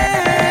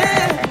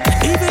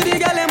 Yeah. If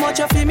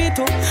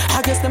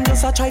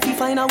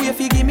find a way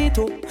fi give me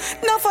too.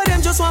 Now for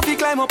them just want fi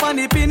climb up on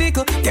the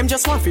pinnacle. Them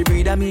just want fi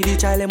breed a me the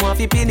child. Them want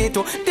fi pin it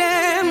too.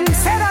 Them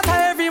say that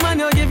every man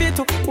you give it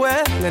to.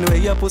 Well, then where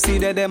your pussy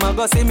there, them a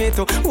go see me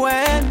too.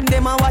 When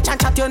them a watch and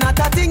chat, you not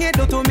a thing it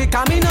do to me.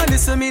 Come me no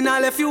listen, me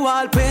not left you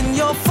all when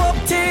you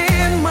fucked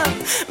in, man.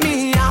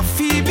 Me a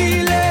fi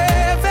believe.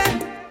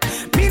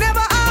 Me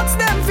never ask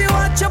them fi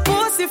watch your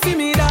pussy fi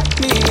me that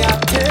me a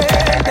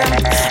tell them.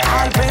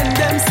 All when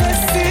them say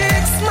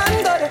 6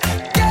 man go there,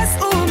 guess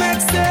who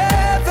makes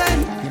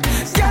 7?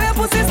 Girl your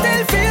pussy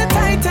still feel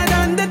tighter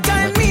than the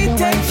time me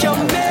take your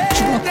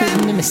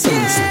man. Me me say,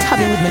 have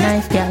you with me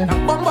knife, girl?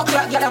 Bumbo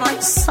clock, girl,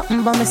 man.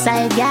 Something by my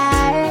side,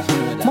 girl.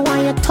 Me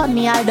want you turn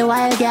me all the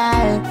while,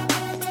 girl.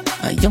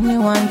 You me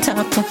want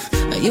talk to,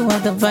 you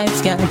want the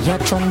vibes, girl. Your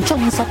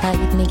chung so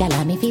tight, me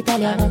girl. Me fi tell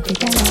you,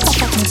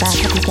 fuck me back,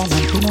 you girl.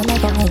 You know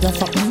let go, you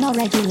fuck me no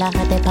regular,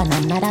 they pan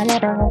another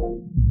level.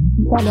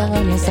 Tell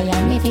you, me say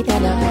me fi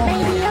tell you.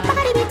 Your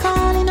body be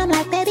calling, I'm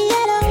like baby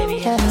hello.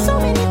 So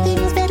many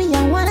things, baby,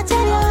 I wanna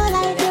tell you.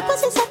 Like your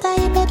pussy so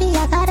tight, baby,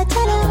 I gotta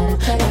tell you.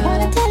 I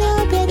wanna tell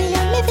you, baby,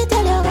 I'm me fi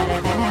tell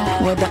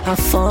you. Whether I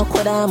fuck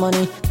with that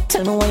money.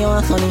 Tell me what you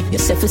want, honey. You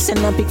say if you send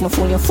a pic, my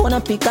phone, your phone a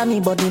pic on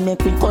me body.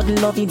 Make me cuddle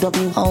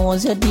lovey-dovey. How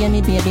was your day,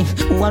 me baby?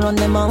 Who are on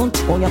them out?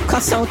 Oh, you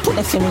cuss out to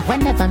the film.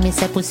 Whenever me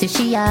say pussy,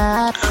 she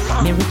up.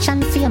 Me rich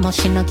and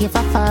famous, she no give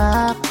a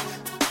fuck.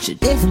 She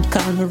even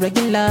call me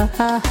regular.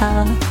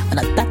 And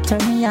that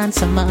turn me on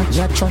so much.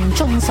 Your chung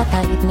so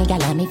tight, me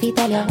gal, me fi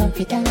tell you.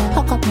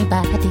 Hook up me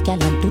body,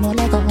 gal, and do no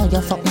lego.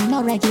 You fuck me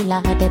no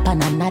regular, they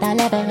pan another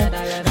level.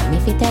 And me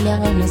fi tell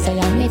you, me say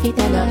me fi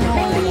tell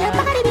you. Your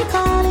body be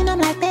calling, I'm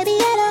like baby.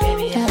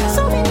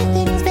 So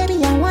many things,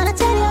 baby, I wanna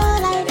tell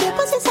you. Like your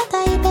pussy so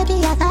tight,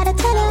 baby, I gotta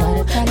tell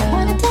you. I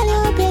wanna tell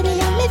you,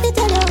 baby, I'm living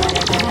tell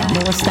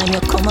you. Most time you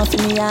come up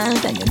in me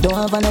hands and you don't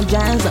have any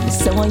jams. And me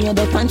say when you're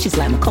there punches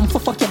like me come for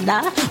fuck your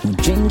dad. We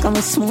drink and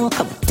we smoke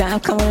and we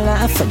talk and we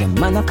laugh. For your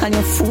man up on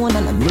your phone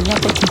and me I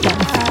put it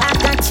down. I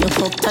got you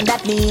hooked on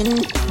that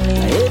lean.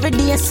 Every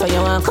day so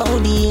you want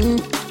codeine.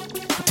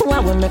 Two I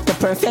will make the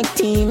perfect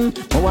team.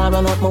 I want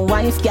run out my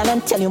wife, girl,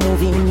 and tell you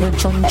move in. Me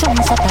chung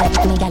so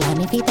tight, me girl,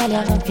 me fi tell you.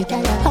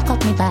 Hook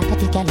up me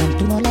body, girl, and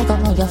do no lego.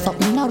 You fuck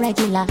me no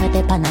regular,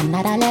 they pan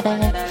another level.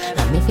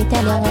 And me fi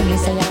tell you, me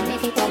say me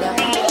fi tell you.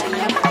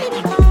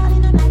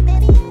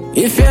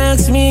 If you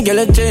ask me, girl,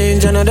 I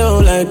change and I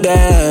don't like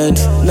that.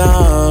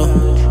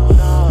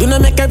 No, do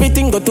not make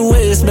everything go to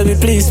waste, baby.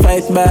 Please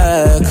fight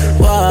back.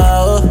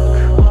 Wow.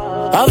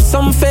 Have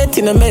some faith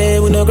in a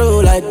man, we no grow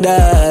like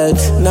that.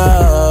 No,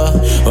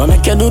 what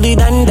make you do the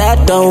done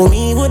that? Don't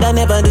me, would I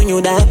never do you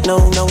that? No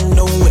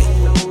way.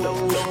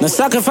 No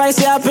sacrifice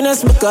your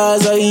happiness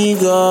because of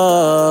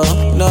ego.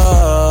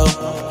 No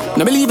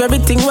believe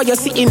everything what you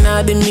see in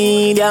the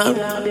media.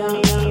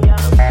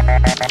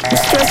 I'm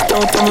stressed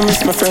out, I'm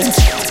miss my friends.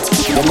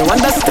 Don't no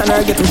understand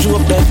I get with you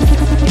up there.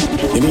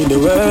 You mean the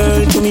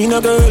world to me,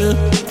 no girl.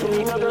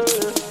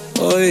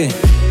 Oi,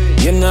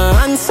 you no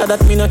answer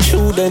that me not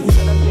true then.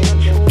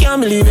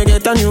 Can't believe you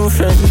get a new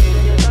friend.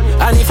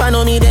 And if I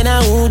know me, then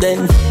I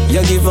wouldn't.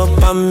 You give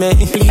up on me.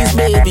 Please,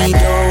 baby,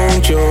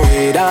 don't throw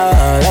it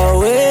all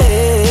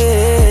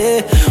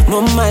away.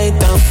 My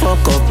might have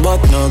fuck up,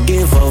 but no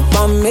give up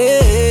on me.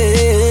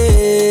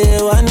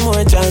 One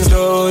more chance,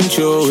 don't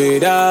throw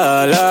it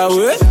all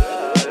away.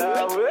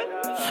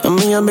 I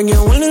mean, I beg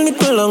you one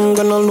little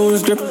longer, gonna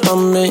lose grip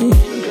on me.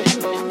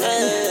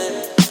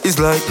 It's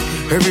like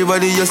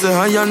everybody just say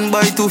high and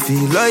by to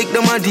feel like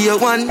them a dear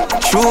one.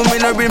 Show me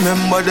no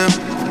remember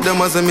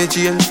them as a me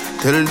change.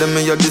 Tell them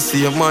me you're the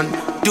same man.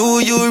 Do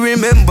you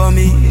remember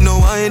me? No,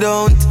 I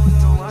don't.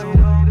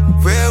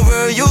 Where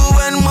were you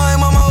when my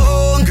mama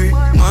hungry?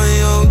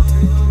 My out.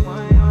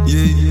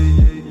 Yeah.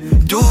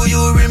 Do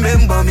you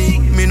remember me?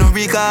 Me no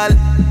recall.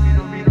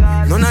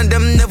 None of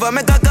them never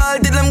make a call.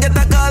 Did them get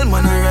a call?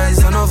 Man, I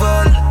rise and I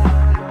fall.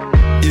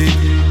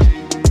 Yeah.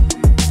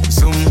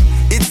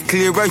 It's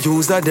clear I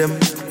use of them.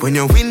 When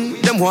you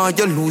win, them want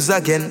you lose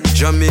again.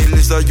 Jamil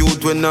is a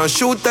youth when I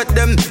shoot at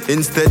them.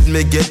 Instead,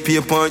 me get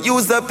paper and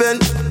use a pen.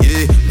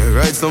 Yeah, me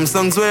write some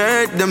songs where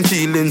I hurt them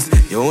feelings.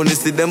 You only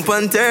see them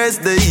on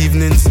Thursday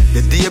evenings.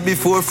 The day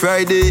before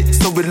Friday,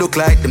 so we look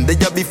like them the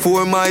day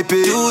before my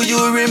pay. Do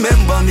you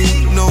remember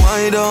me? No,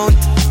 I don't.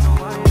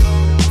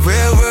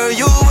 Where were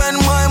you when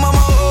my mama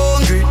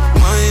hungry?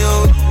 My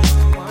out.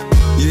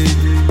 Yeah.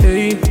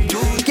 Hey.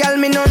 Girl,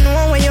 me no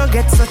know when you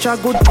get such a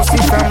good pussy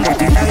from the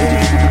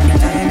tiny.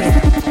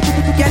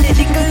 Girl, it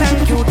tickle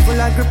and cute, full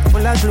of grip,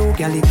 full of glue.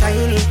 Girl, it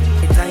tiny.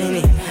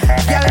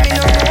 Girl, me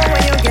no know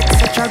when you get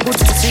such a good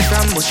pussy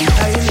from the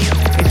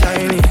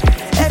tiny.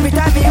 Every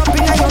time me up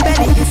in your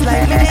belly, it's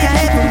like me there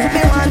heaven. Make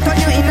me want turn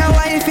you in a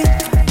wifey.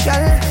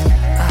 Girl,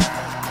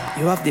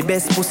 you have the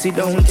best pussy,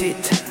 don't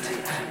it?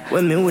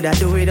 When me woulda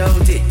do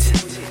without it.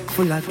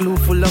 Full of glue,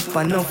 full of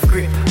enough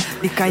grip.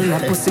 The kind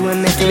of pussy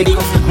when make me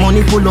come.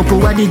 Money pull up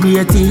over the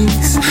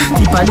greatest.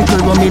 Tip a little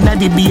rum inna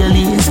the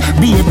Baileys.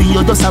 Baby,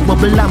 you just a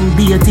bubble and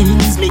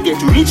beaties. Me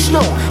get rich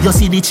now, you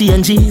see the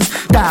changes.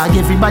 Dog,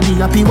 everybody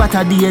happy what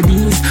a day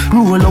this.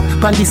 Roll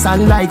up on the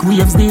sand like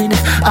waves did.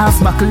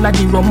 Half buckle of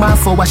the rum, half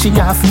for washing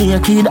half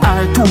naked.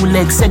 Our 2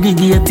 legs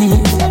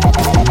segregated.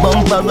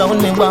 Bump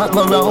around me, walk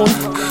around.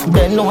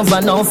 Bend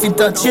over now if you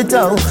touch it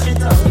out.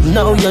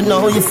 Now you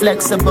know you're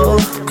flexible.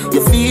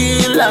 You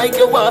feel like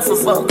you want to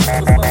fuck.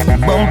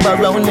 Bump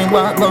around me,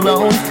 walk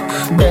around.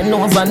 Bend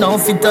over now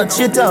if you touch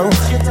it out.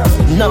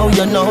 Now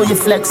you know you're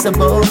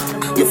flexible.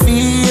 You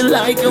feel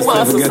like you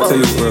want to fuck.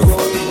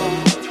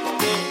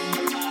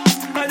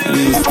 And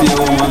you stay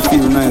home and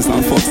feel nice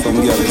and fuck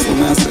some girl. So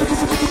nice.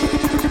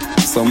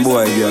 Some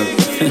boy girl.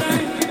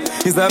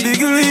 It's a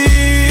big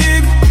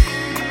league.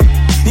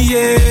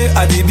 Yeah,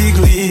 at the big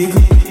league.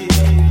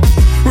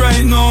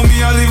 Right now,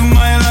 me I live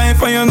my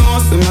life and you know,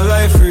 see my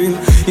life real.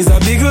 It's a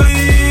big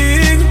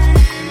league.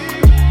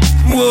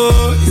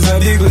 Whoa, it's a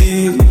big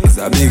league. It's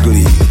a big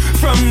league.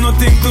 From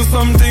nothing to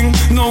something,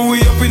 now we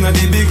up in a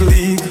the big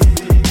league.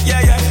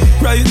 Yeah,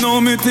 yeah. Right now,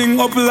 me thing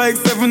up like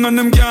 7 on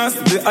them cars,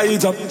 the eye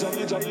job.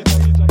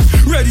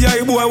 Ready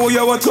eye boy, who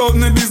you watch out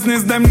in the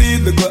business, them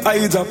need the good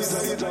eye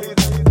jobs.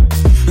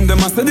 And them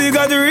must they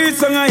got the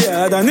reach on a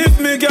yard, and if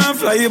me can't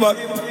fly back.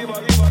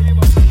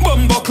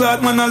 Bumbo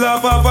clot, man, I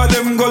laugh off of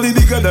them gully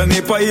bigger than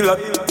a pilot.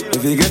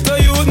 If you get to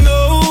you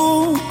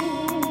know,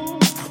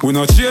 we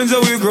not change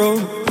how we grow.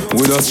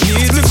 We just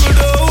need little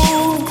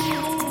dough.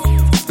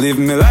 Live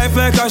me life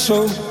like a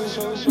show.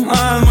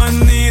 All man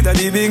need a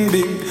the bing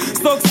bing.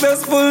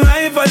 Successful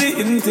life a the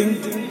in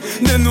thing.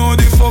 They know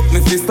the fuck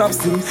me fi stop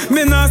sing.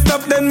 Me not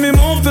stop then me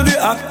move to the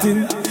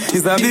acting.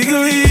 It's a big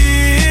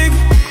league.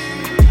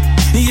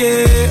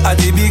 Yeah, a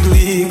the big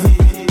league.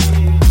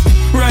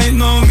 Right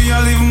now, me I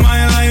live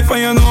my life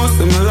and you know,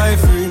 see my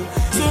life real.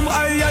 Some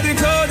high at the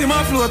cloud in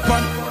my float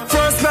pan.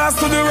 First class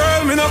to the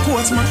world, me no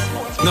coach man.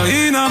 No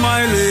inna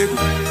my league.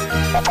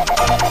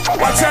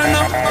 Watch out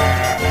now.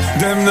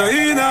 Them no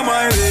inna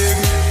my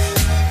league.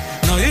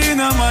 No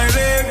inna my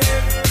league.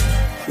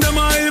 Them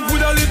I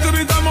put a little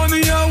bit of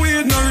money and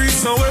weed no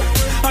reach nowhere.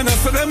 And I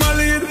say them a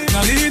lead.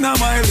 No inna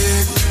my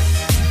league.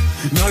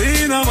 No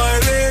inna my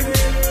league.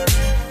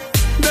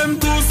 Them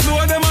too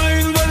slow, them a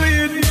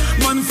invalid.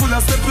 Man full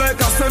of step like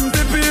a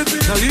centipede.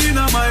 Now you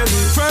know my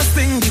lead. First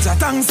thing, bitch, a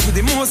thanks for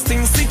the most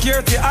things.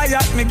 Security, I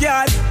at me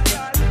guard.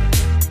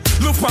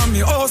 Look on me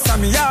house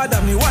and me yard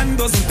and me 1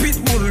 dozen pit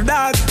bull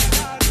dog.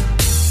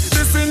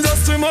 This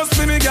industry must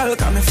be me girl,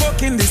 cause me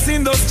fucking this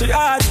industry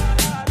hard.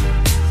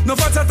 No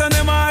fatter than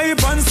them a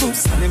hype and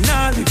soups, and them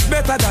nah live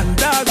better than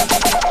dog.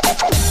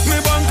 Me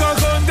bank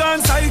account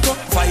gone psycho.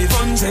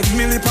 500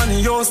 milli pan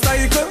your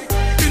cycle.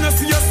 You know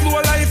see your slow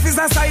life is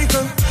a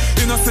cycle.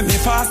 You know see me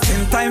fast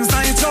 10 times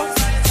night show.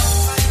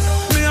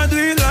 Me a do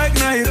it like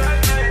night.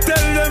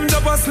 Tell them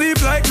to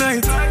sleep like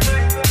night.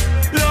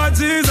 Lord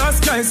Jesus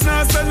Christ,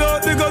 now sell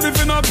out the girl if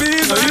you not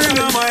peace. No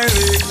inna my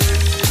league.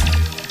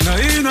 No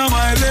inna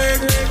my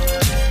league.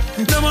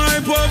 Them a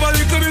hype over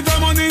little bit of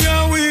money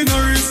and we no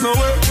reach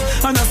nowhere.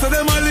 And I say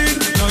them a lead.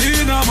 No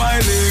inna my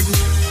league.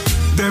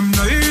 Them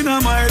no inna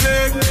my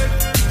league.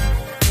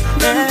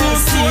 Them too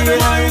slow,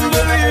 them a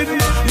invalid.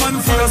 Man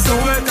for us to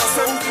wake us.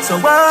 So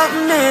what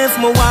if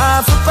my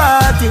wife a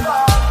party?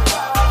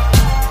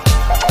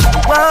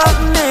 What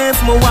if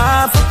my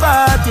wife a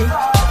party?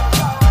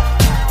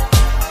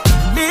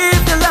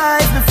 Live the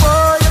life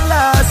before you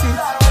lost it.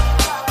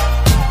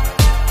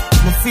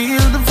 Me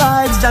feel the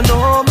vibes, I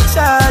know me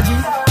charge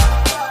it.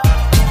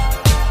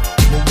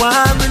 Me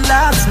want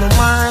relax my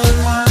mind.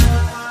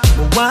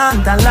 Me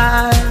want a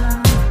life.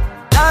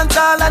 Dance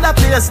all of the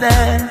place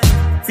there.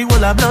 Feel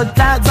all blood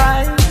clot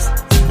vibes.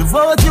 The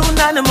vote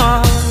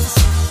unanimous.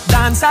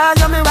 Dance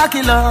all of me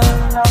rocky love.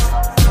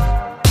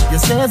 You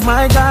saved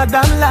my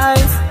goddamn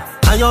life.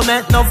 And you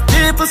make enough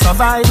people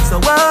survive. So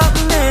what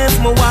if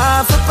my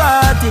wife a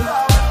party?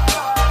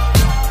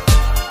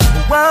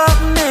 What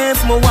if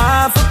my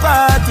wife a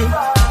party?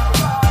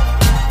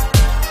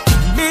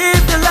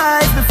 Live the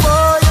life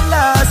before you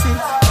lost it.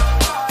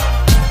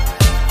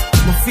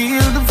 Me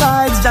feel the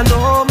vibes, I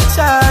know me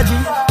charge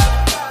it.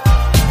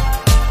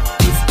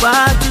 If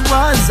party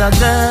was a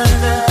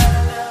girl,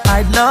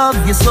 I'd love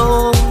you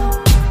so.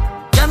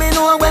 Yeah, me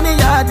know when me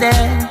are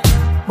there,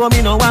 but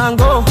me no want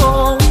go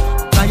home.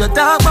 Now you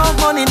talk about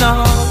money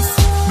now.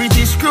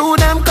 British crew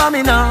them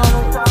coming out,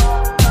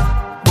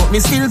 but me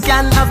still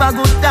can have a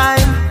good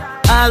time.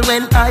 All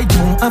when I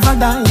don't have a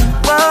dime.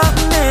 What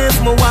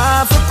if my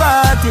wife a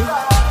party?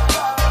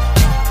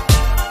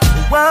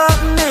 What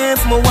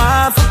if my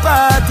wife a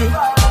party?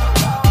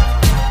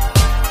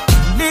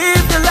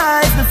 Live the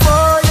life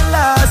before you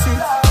lost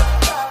it.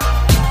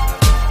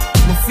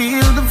 Me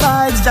feel the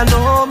vibes, I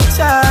know me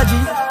charge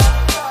it.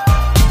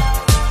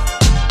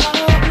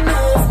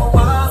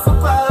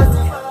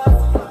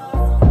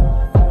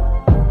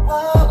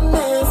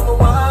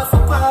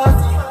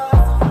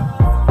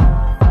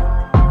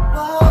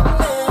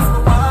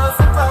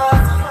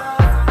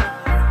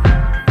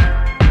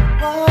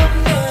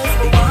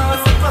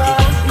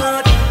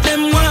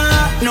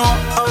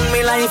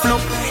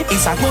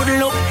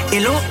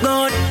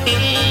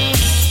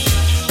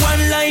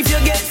 life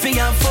you get for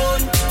your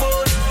phone.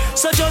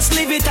 So just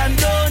leave it and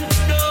done.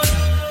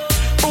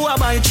 Who a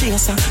buy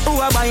chaser? Who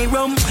a buy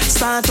rum?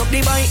 Start up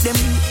the bike them.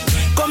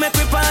 Come make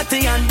we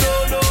party and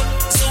do.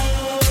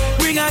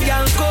 Bring a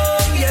girl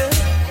come, yeah.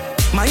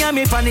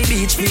 Miami on the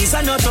beach, please,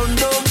 and not on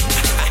down.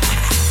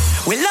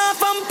 We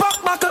laugh and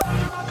pop back up.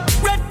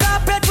 Red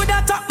carpet with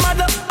a top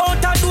model. Out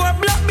a door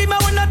block, be my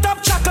one a top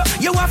chocker.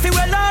 You have to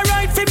well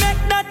alright fi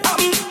make that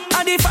happen.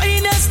 And the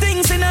finest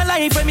things in a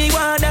life for me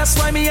want. That's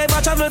why me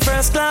ever travel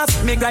first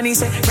class. Me granny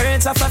say,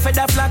 birds of a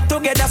feather flock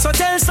together. So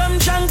tell some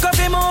junk of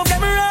him move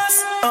them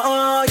ass.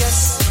 Oh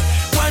yes,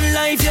 one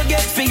life you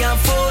get for your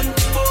phone.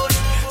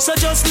 So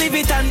just leave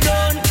it and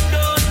done.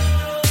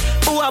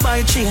 Who a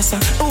buy chaser?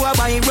 Who a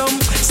buy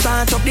rum?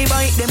 Start up the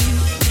bike them.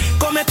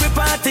 Come make we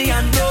party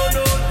and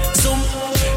do. Zoom.